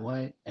been that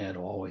way, and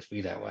it'll always be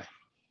that way.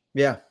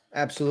 Yeah,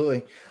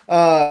 absolutely.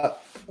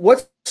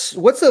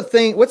 What's a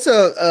thing? What's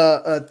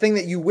a thing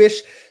that you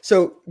wish?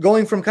 So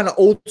going from kind of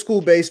old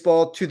school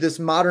baseball to this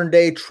modern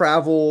day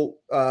travel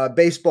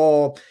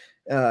baseball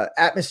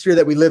atmosphere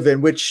that we live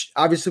in, which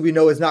obviously we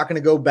know is not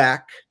going to go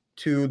back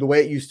to the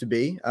way it used to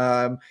be.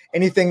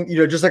 Anything,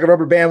 just like a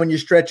rubber band, when you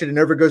stretch it, it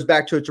never goes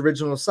back to its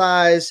original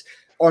size.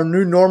 Our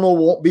new normal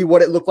won't be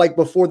what it looked like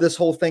before this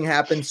whole thing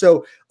happened.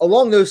 So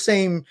along those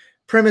same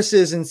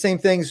premises and same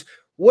things,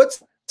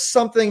 what's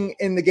something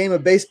in the game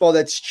of baseball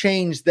that's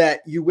changed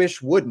that you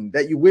wish wouldn't,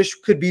 that you wish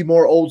could be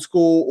more old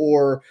school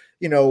or,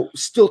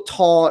 still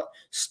taught,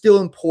 still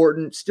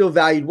important, still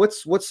valued?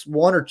 What's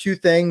one or two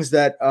things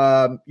that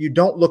you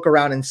don't look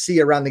around and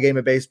see around the game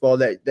of baseball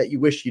that you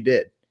wish you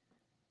did?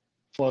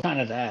 Well,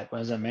 kind of that.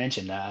 As I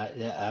mentioned,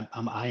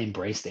 I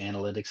embrace the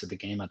analytics of the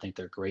game. I think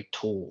they're great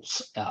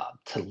tools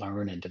to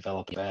learn and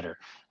develop better.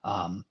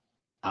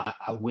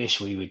 I wish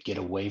we would get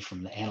away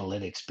from the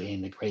analytics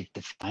being the great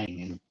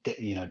defining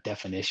and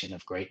definition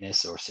of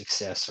greatness or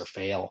success or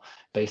fail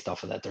based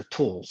off of that. They're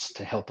tools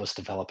to help us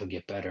develop and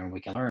get better, and we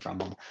can learn from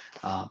them.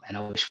 And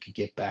I wish we could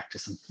get back to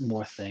some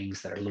more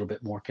things that are a little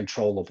bit more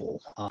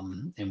controllable,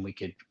 and we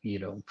could,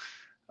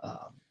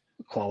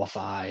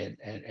 qualify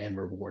and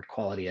reward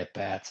quality at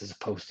bats as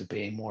opposed to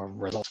being more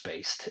results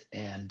based.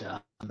 And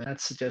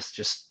that's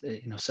just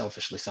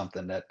selfishly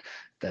something that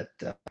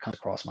comes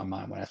across my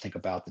mind when I think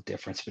about the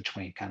difference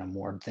between kind of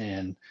more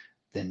then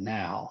than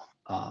now.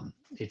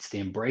 It's the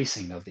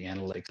embracing of the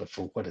analytics, but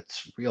for what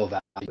its real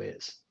value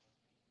is.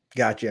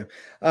 Gotcha.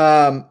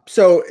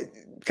 So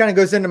it kind of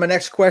goes into my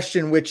next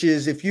question, which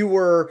is, if you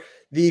were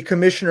the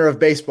commissioner of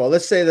baseball,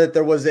 let's say that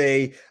there was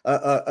a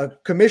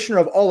commissioner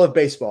of all of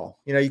baseball,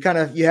 you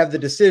have the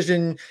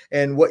decision,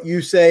 and what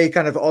you say,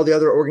 kind of all the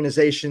other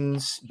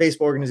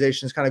baseball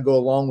organizations kind of go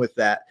along with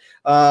that.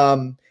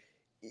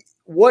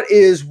 What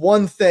is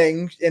one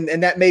thing,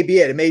 and that may be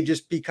it. It may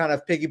just be kind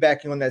of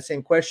piggybacking on that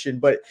same question,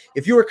 but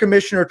if you were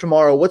commissioner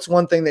tomorrow, what's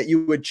one thing that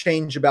you would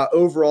change about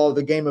overall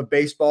the game of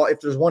baseball?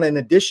 If there's one in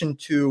addition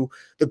to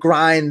the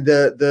grind,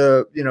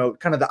 the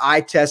kind of the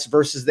eye test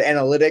versus the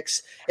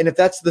analytics, and if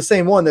that's the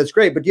same one, that's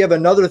great. But do you have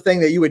another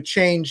thing that you would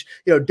change,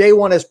 day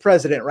one as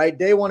president, right?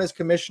 Day one as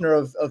commissioner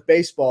of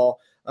baseball.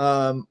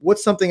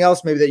 What's something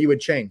else maybe that you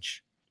would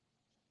change?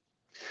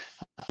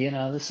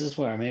 This is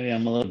where maybe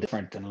I'm a little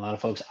different than a lot of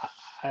folks.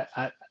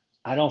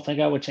 I don't think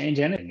I would change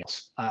anything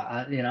else.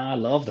 I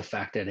love the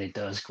fact that it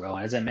does grow.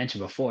 As I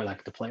mentioned before,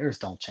 like, the players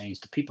don't change,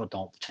 the people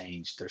don't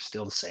change. They're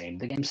still the same.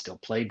 The game's still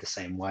played the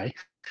same way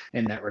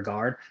in that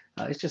regard.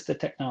 It's just the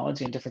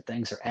technology and different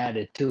things are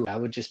added to it. I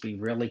would just be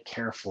really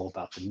careful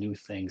about the new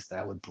things that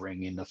I would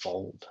bring in the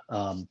fold.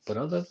 But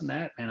other than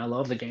that, man, I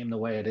love the game the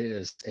way it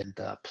is. And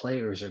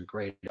players are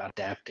great at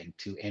adapting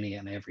to any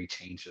and every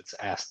change that's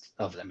asked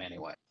of them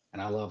anyway.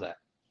 And I love that.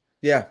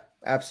 Yeah,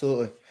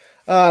 absolutely.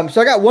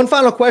 So I got one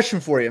final question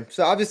for you.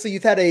 So obviously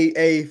you've had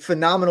a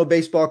phenomenal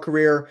baseball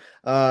career.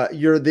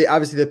 You're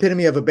obviously the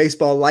epitome of a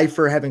baseball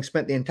lifer, having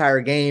spent the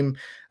entire game,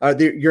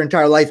 your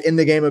entire life in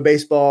the game of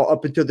baseball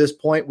up until this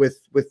point,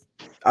 with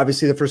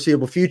obviously the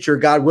foreseeable future,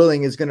 God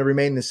willing, is going to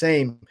remain the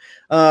same.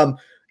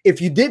 If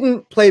you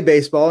didn't play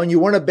baseball and you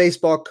weren't a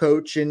baseball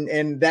coach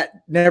and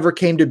that never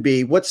came to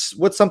be, what's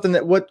something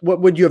that, what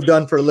would you have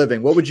done for a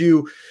living? What would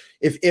you,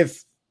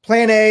 if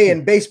plan A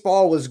and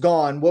baseball was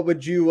gone, what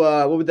would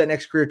that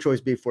next career choice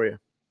be for you?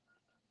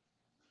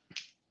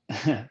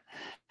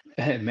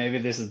 Maybe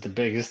this is the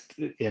biggest,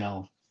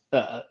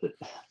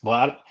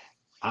 well,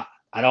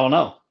 I don't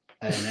know.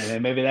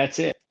 And maybe that's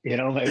it.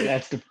 Maybe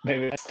that's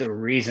the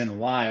reason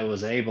why I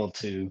was able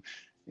to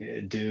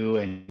do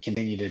and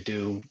continue to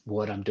do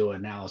what I'm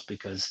doing now, is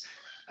because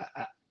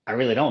I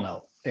really don't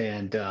know.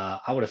 And I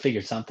would have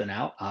figured something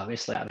out.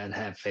 Obviously, I'd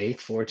have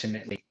faith.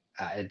 Fortunately,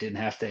 I didn't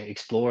have to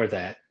explore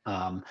that.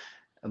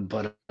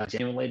 But I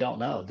genuinely don't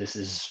know. This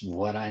is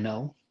what I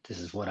know. This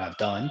is what I've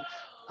done.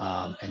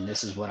 And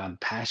this is what I'm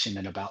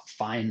passionate about,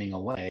 finding a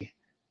way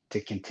to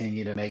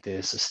continue to make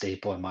this a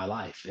staple in my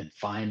life and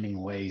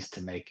finding ways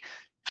to make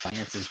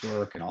finances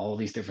work and all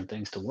these different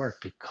things to work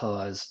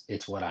because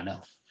it's what I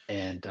know.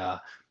 And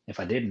if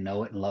I didn't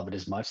know it and love it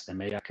as much, then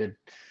maybe I could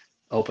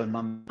open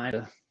my mind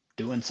to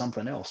doing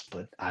something else.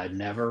 But I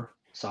never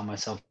saw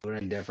myself doing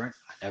anything different.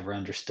 I never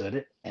understood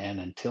it. And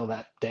until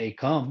that day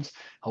comes,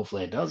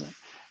 hopefully it doesn't,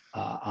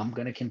 I'm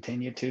going to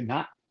continue to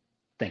not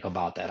think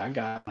about that. I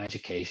got my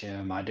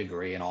education, my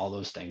degree, and all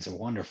those things are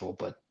wonderful,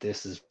 but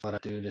this is what I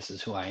do. This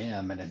is who I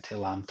am. And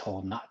until I'm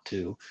told not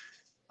to,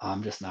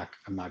 I'm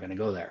not going to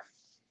go there.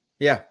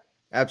 Yeah,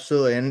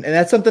 absolutely. And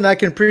that's something I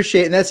can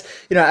appreciate. And that's,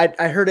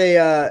 I heard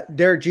I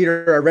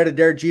read a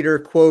Derek Jeter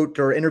quote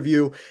or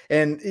interview,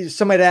 and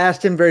somebody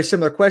asked him a very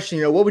similar question.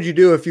 What would you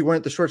do if you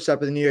weren't the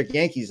shortstop of the New York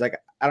Yankees? Like,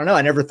 I don't know.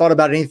 I never thought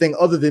about anything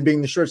other than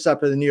being the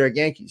shortstop of the New York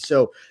Yankees.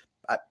 So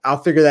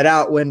I'll figure that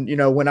out when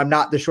I'm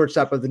not the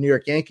shortstop of the New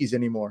York Yankees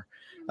anymore.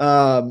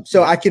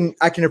 So I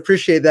can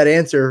appreciate that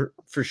answer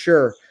for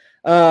sure.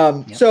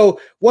 So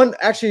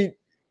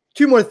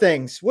two more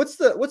things. What's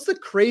the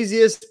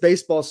craziest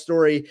baseball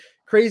story,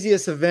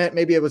 craziest event?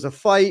 Maybe it was a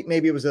fight,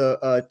 maybe it was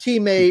a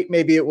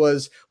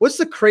teammate, what's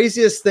the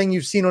craziest thing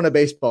you've seen on a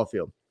baseball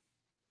field?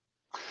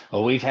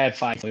 Well, we've had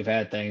fights, we've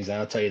had things.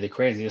 I'll tell you, the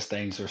craziest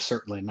things are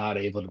certainly not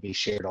able to be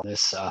shared on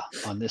this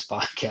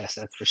podcast.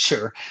 That's for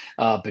sure,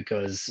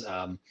 because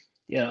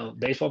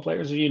baseball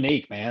players are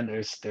unique, man.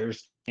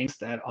 There's things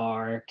that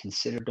are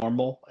considered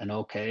normal and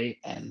okay,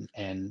 and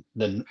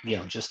the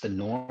just the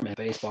norm in a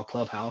baseball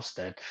clubhouse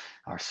that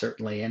are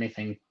certainly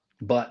anything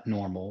but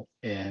normal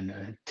in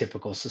a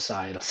typical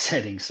societal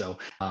setting. So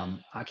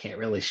I can't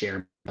really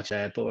share much of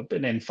that, but I've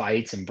been in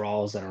fights and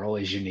brawls that are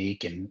always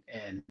unique and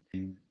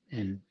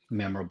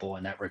memorable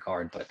in that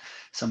regard. But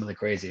some of the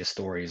craziest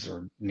stories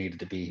are needed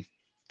to be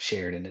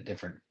shared in a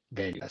different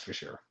venue. That's for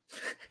sure.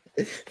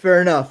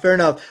 Fair enough.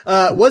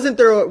 I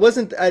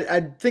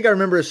think I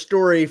remember a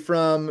story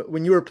from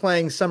when you were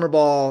playing summer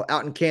ball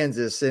out in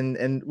Kansas,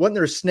 and wasn't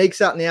there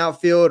snakes out in the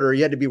outfield, or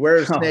you had to beware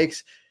of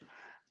snakes?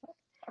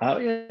 Oh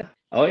yeah.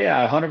 Oh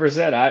yeah,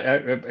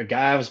 100%. A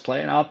guy was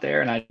playing out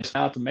there, and I just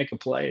went out to make a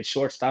play at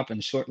shortstop in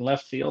the short and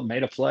left field,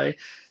 made a play.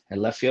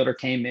 And left fielder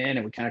came in,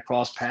 and we kind of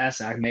crossed paths.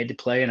 I made the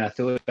play, and I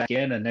threw it back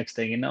in. And next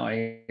thing you know,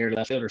 I hear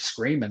left fielder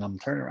screaming. I'm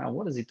turning around.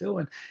 What is he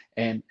doing?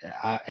 And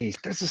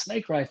there's a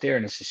snake right there,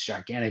 and it's just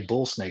gigantic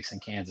bull snakes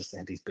in Kansas. They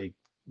have these big,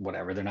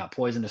 whatever. They're not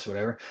poisonous,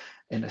 whatever.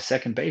 And the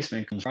second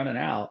baseman comes running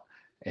out,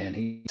 and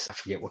I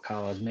forget what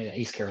college, maybe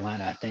East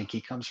Carolina, I think.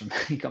 He comes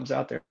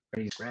out there,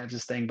 and he grabs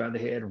this thing by the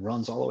head and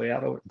runs all the way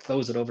out over, and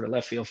throws it over the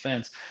left field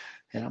fence.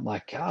 And I'm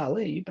like,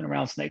 golly, you've been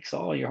around snakes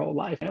all your whole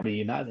life. Are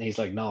you not? And he's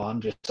like, no,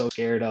 I'm just so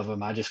scared of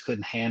them. I just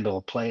couldn't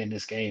handle playing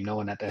this game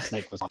knowing that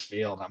snake was on the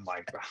field. I'm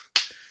like,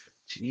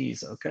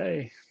 geez,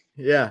 okay.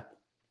 Yeah.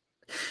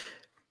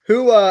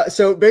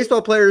 So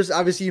baseball players,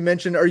 obviously you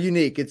mentioned, are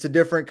unique. It's a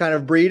different kind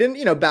of breed. And,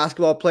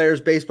 basketball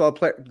players, baseball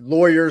players,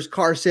 lawyers,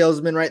 car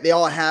salesmen, right? They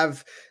all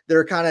have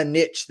their kind of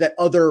niche that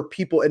other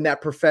people in that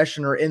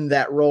profession or in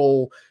that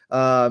role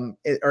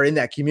or in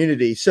that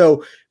community.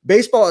 So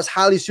baseball is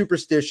highly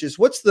superstitious.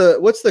 What's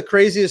the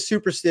craziest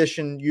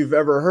superstition you've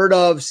ever heard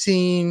of,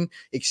 seen,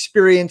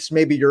 experienced,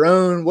 maybe your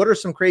own? What are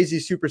some crazy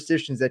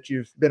superstitions that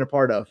you've been a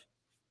part of?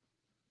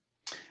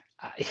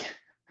 I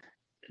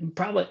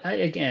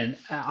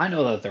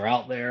know that they're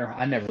out there.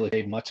 I never really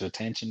paid much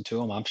attention to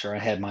them. I'm sure I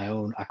had my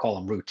own, I call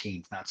them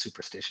routines, not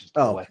superstitions,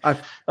 by the way.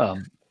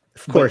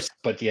 Of course.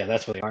 But yeah,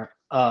 that's what they are.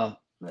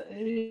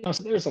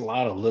 So there's a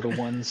lot of little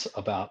ones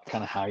about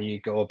kind of how you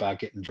go about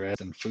getting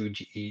dressed and food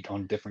you eat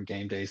on different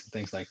game days and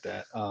things like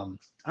that.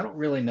 I don't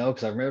really know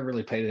because I've never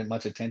really paid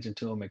much attention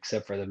to them,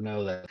 except for to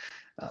know that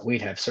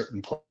we'd have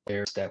certain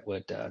players that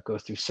would go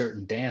through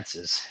certain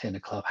dances in the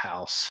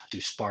clubhouse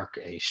to spark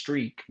a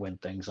streak when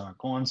things aren't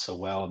going so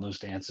well. And those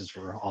dances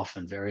were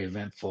often very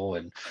eventful.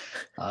 And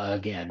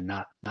again,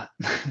 not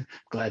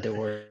glad there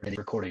were any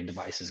recording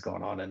devices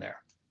going on in there.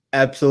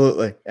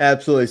 Absolutely.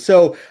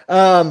 So,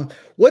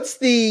 what's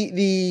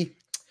the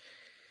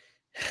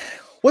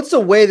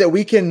way that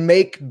we can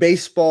make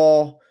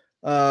baseball,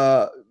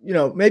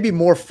 maybe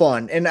more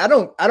fun? And I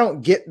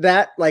don't get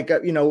that. Like,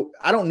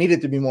 I don't need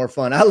it to be more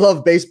fun. I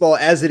love baseball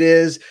as it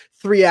is.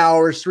 3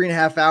 hours,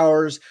 3.5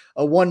 hours,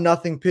 a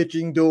 1-0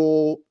 pitching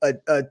duel, a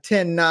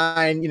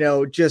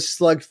 10-9, just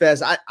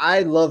slugfest.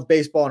 I love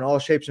baseball in all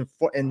shapes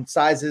and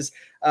sizes.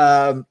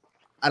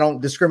 I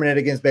don't discriminate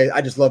against baseball.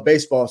 I just love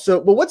baseball.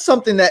 So, but what's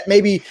something that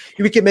maybe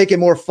we can make it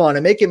more fun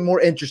and make it more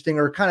interesting,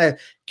 or kind of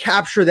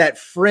capture that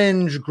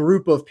fringe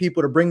group of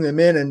people to bring them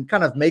in and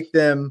kind of make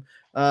them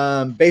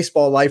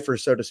baseball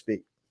lifers, so to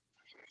speak?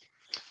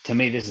 To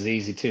me, this is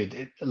easy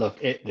too.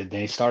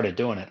 They started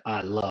doing it. I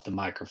love the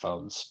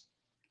microphones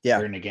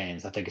during the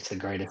games. I think it's the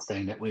greatest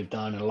thing that we've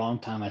done in a long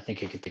time. I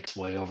think it could take us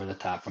way over the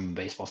top from a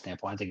baseball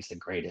standpoint. I think it's the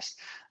greatest.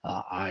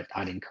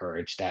 I'd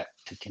encourage that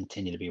to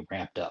continue to be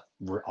ramped up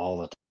all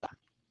the time.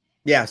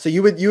 Yeah, so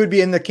you would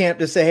be in the camp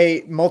to say,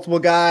 hey, multiple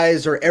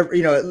guys, or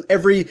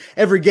every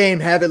game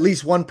have at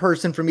least one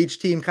person from each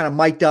team kind of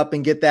mic'd up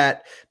and get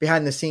that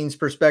behind the scenes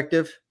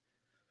perspective.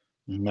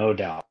 No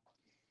doubt.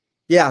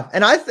 Yeah,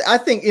 and I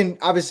think, in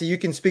obviously you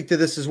can speak to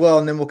this as well,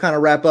 and then we'll kind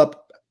of wrap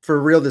up for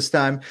real this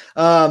time.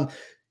 I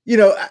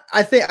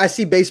think I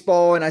see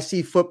baseball and I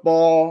see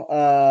football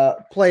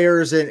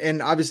players,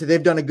 and obviously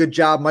they've done a good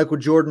job. Michael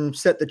Jordan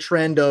set the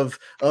trend of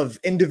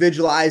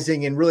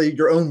individualizing and really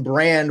your own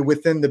brand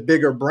within the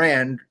bigger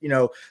brand.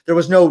 There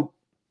was no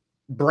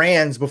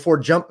brands before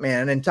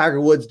Jumpman, and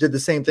Tiger Woods did the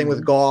same thing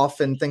with golf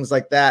and things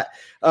like that.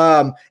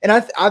 And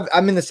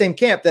I'm in the same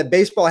camp that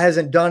baseball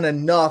hasn't done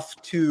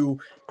enough to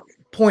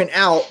point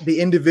out the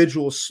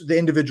individual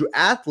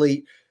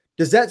athlete.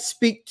 Does that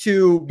speak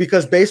to,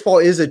 because baseball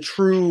is a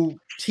true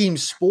team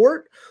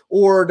sport,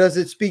 or does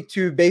it speak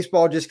to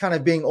baseball just kind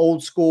of being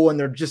old school and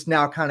they're just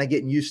now kind of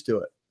getting used to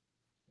it?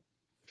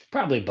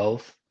 Probably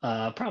both.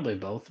 Probably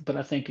both. But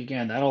I think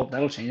again that'll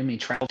change. I mean,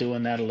 Trout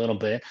doing that a little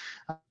bit,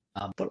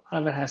 but a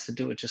lot of it has to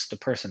do with just the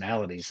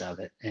personalities of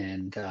it.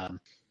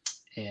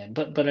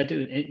 But I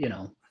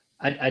do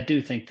I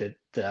do think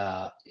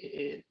that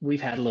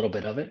we've had a little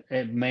bit of it,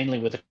 mainly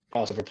with the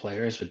crossover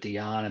players with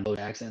Dion and Bo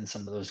Jackson and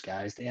some of those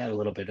guys. They had a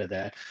little bit of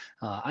that.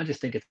 I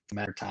just think it's a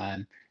matter of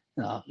time.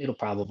 It'll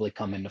probably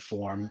come into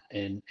form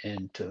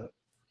into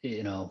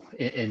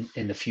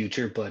in the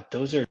future, but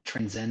those are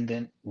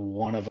transcendent,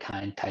 one of a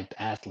kind type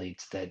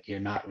athletes that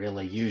you're not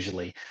really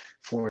usually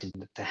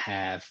fortunate to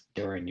have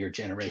during your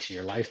generation,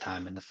 your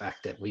lifetime. And the fact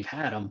that we've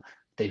had them,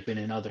 they've been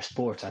in other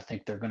sports. I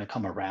think they're going to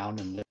come around,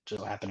 and they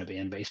just happen to be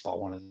in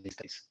baseball one of these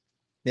days.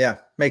 Yeah,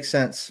 makes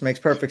sense. Makes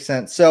perfect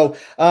sense. So,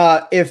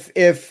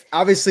 if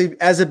obviously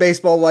as a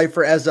baseball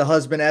lifer, as a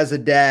husband, as a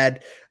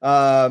dad,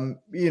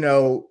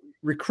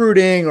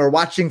 recruiting or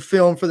watching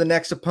film for the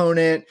next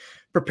opponent,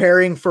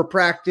 preparing for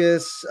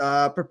practice,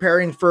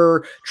 preparing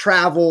for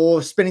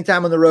travel, spending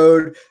time on the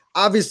road.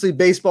 Obviously,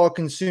 baseball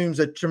consumes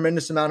a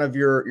tremendous amount of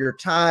your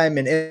time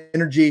and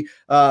energy.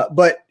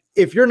 But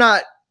if you're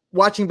not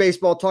watching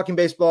baseball, talking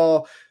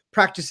baseball,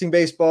 practicing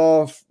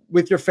baseball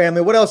with your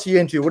family, what else are you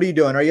into? What are you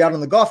doing? Are you out on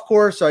the golf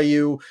course? Are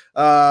you,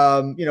 what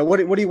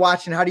are you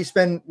watching? How do you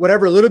spend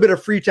whatever little bit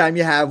of free time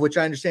you have, which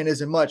I understand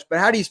isn't much, but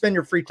how do you spend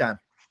your free time?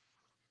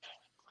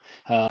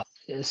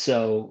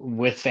 So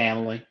with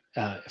family,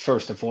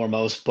 first and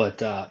foremost,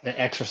 but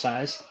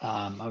exercise,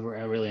 I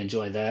really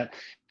enjoy that.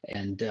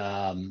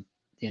 And,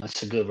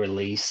 it's a good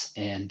release.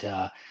 And,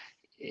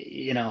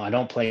 I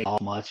don't play all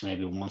much,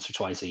 maybe once or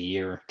twice a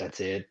year. That's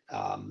it.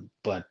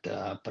 But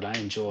I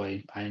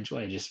enjoy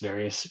just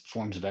various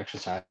forms of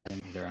exercise,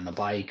 either on the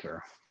bike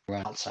or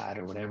run outside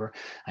or whatever.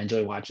 I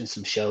enjoy watching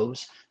some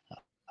shows.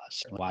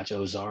 Watch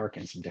Ozark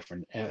and some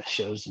different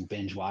shows and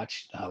binge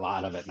watch a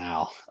lot of it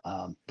now.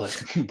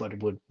 But but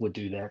would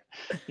do that,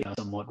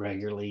 somewhat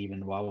regularly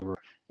even while we're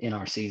in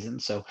our season.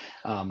 So,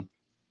 but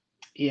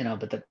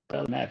other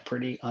than that,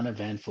 pretty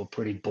uneventful,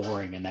 pretty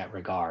boring in that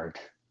regard.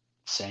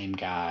 Same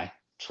guy.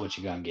 That's what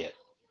you're gonna get.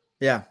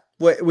 Yeah.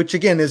 Which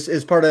again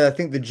is part of, I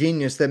think, the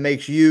genius that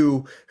makes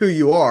you who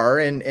you are.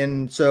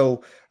 And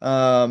so,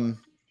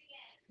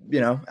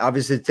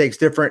 obviously it takes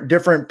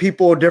different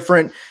people,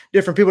 different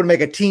people to make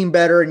a team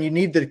better. And you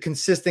need the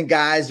consistent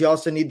guys. You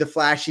also need the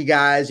flashy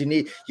guys.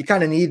 You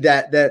kind of need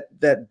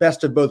that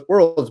best of both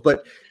worlds.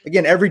 But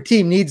again, every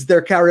team needs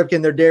their Cal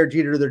Ripken, their Derek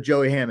Jeter, their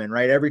Joey Hammond,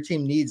 right? Every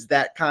team needs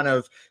that kind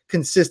of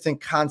consistent,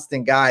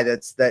 constant guy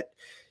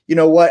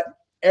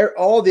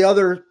all the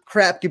other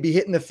crap could be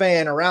hitting the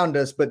fan around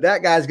us, but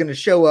that guy's going to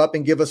show up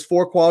and give us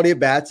 4 quality at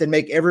bats and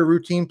make every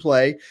routine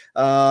play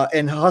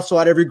and hustle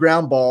out every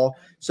ground ball.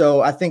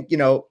 So I think,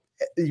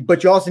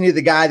 but you also need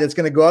the guy that's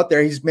going to go out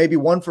there. He's maybe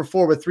 1 for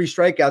 4 with 3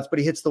 strikeouts, but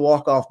he hits the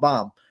walk-off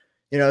bomb,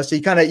 so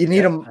you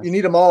need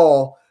them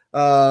all,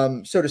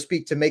 so to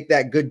speak, to make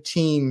that good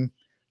team,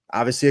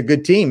 obviously a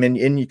good team,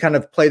 and you kind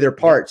of play their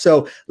part.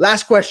 So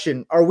last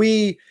question, are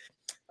we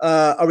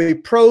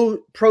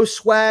pro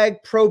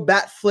swag, pro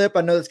bat flip?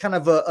 I know that's kind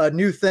of a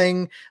new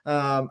thing.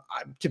 To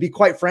be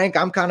quite frank,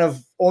 I'm kind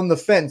of on the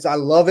fence. I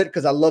love it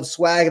because I love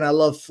swag and I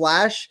love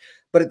flash,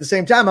 but at the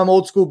same time, I'm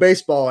old school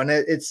baseball, and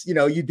it's,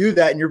 you do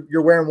that and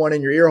you're wearing one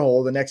in your ear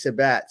hole the next at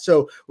bat.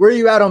 So where are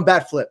you at on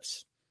bat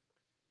flips?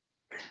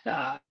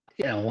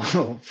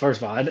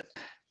 First of all,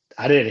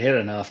 I didn't hit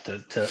enough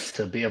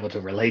to be able to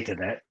relate to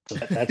that. So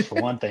that's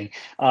for one thing.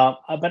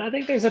 But I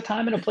think there's a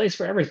time and a place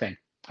for everything.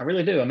 I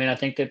really do. I mean, I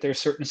think that there's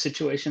certain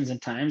situations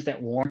and times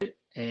that warrant it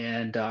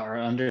and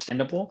are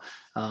understandable.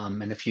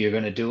 And if you're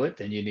going to do it,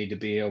 then you need to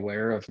be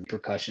aware of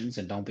repercussions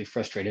and don't be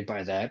frustrated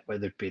by that,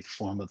 whether it be the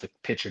form of the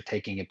pitcher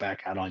taking it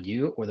back out on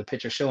you or the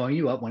pitcher showing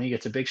you up when he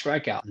gets a big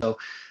strikeout. So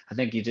I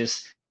think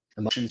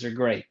emotions are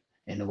great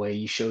and the way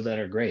you show that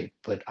are great.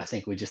 But I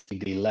think we just need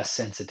to be less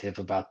sensitive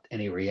about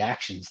any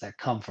reactions that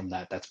come from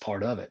that. That's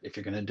part of it. If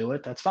you're going to do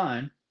it, that's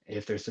fine.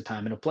 If there's a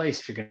time and a place,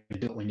 if you're going to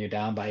do it when you're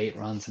down by 8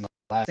 runs in the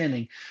last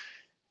inning,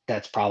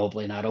 that's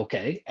probably not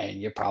okay.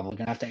 And you're probably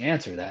going to have to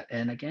answer that.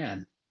 And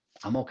again,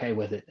 I'm okay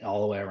with it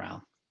all the way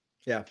around.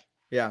 Yeah.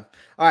 Yeah.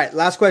 All right.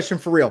 Last question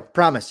for real.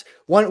 Promise.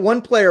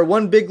 One player,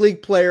 one big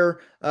league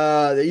player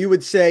that you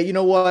would say, you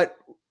know what,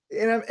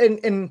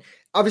 and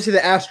obviously the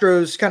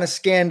Astros kind of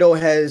scandal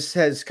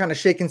has kind of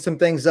shaken some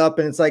things up,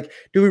 and it's like,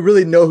 do we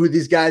really know who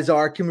these guys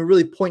are? Can we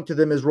really point to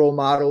them as role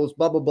models?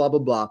 Blah blah blah blah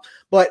blah.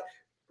 But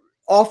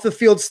off the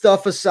field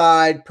stuff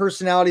aside,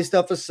 personality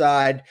stuff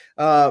aside,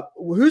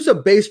 who's a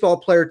baseball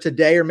player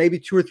today, or maybe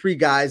two or three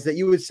guys that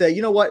you would say,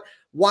 you know what,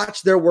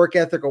 watch their work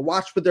ethic or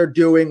watch what they're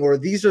doing, or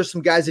these are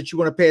some guys that you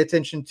want to pay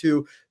attention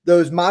to,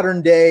 those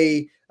modern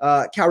day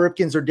Cal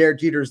Ripkens or Derek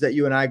Jeters that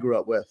you and I grew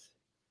up with?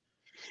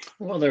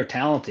 Well, they're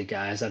talented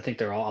guys. I think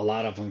they're all a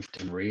lot of them for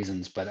different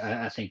reasons, but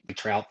I think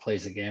Trout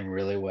plays the game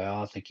really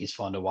well. I think he's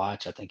fun to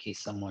watch. I think he's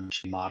someone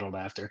should be modeled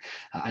after.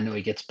 I know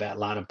he gets a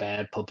lot of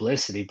bad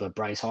publicity, but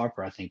Bryce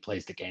Harper, I think,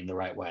 plays the game the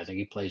right way. I think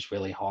he plays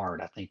really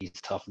hard. I think he's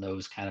a tough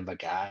nosed kind of a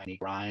guy, and he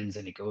grinds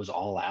and he goes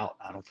all out.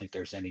 I don't think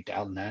there's any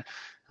doubt in that.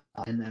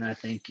 And then I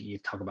think you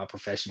talk about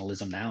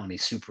professionalism now, and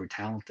he's super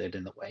talented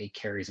in the way he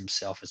carries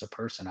himself as a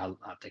person. I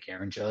think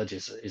Aaron Judge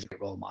is a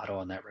great role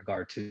model in that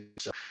regard too.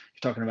 So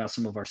you're talking about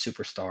some of our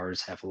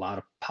superstars have a lot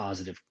of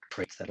positive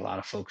traits that a lot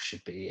of folks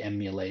should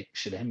emulate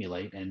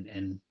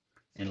and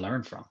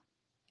learn from.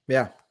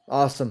 Yeah.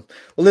 Awesome.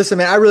 Well, listen,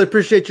 man, I really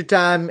appreciate your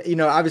time. You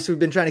know, obviously we've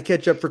been trying to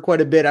catch up for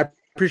quite a bit. I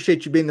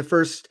appreciate you being the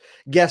first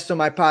guest on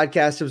my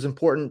podcast. It was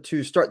important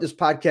to start this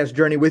podcast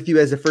journey with you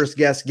as the first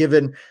guest,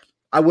 given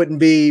I wouldn't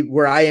be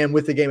where I am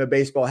with the game of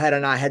baseball had I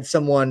not had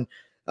someone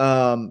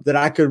that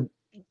I could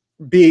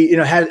be, you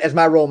know, had as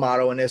my role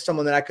model and as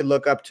someone that I could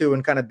look up to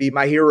and kind of be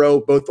my hero,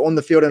 both on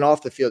the field and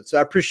off the field. So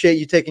I appreciate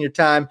you taking your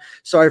time.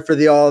 Sorry for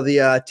all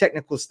the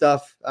technical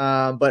stuff,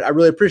 but I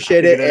really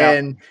appreciate it.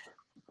 And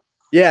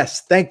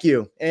yes, thank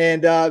you.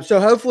 And so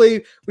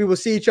hopefully we will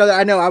see each other.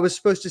 I know I was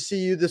supposed to see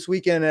you this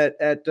weekend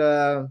at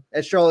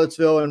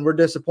Charlottesville, and we're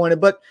disappointed,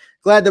 but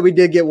glad that we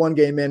did get one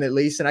game in at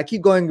least. And I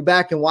keep going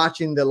back and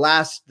watching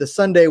the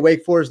Sunday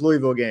Wake Forest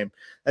Louisville game.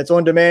 That's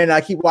on demand.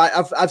 I've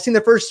seen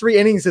the first 3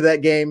 innings of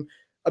that game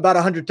about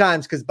 100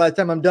 times, because by the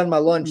time I'm done my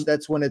lunch,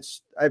 that's when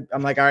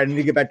I'm like, all right, I need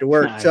to get back to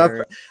work.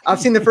 So I've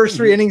seen the first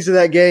 3 innings of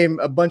that game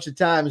a bunch of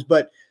times,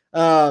 but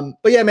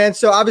yeah, man.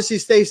 So obviously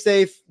stay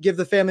safe, give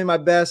the family my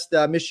best,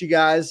 miss you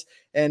guys,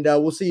 and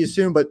we'll see you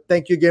soon. But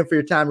thank you again for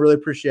your time. Really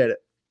appreciate it.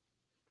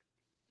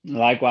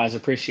 Likewise,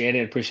 appreciate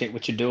it. Appreciate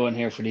what you're doing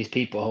here for these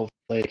people.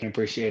 Hopefully they can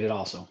appreciate it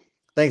also.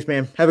 Thanks,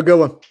 man. Have a good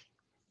one.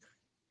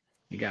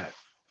 You got it.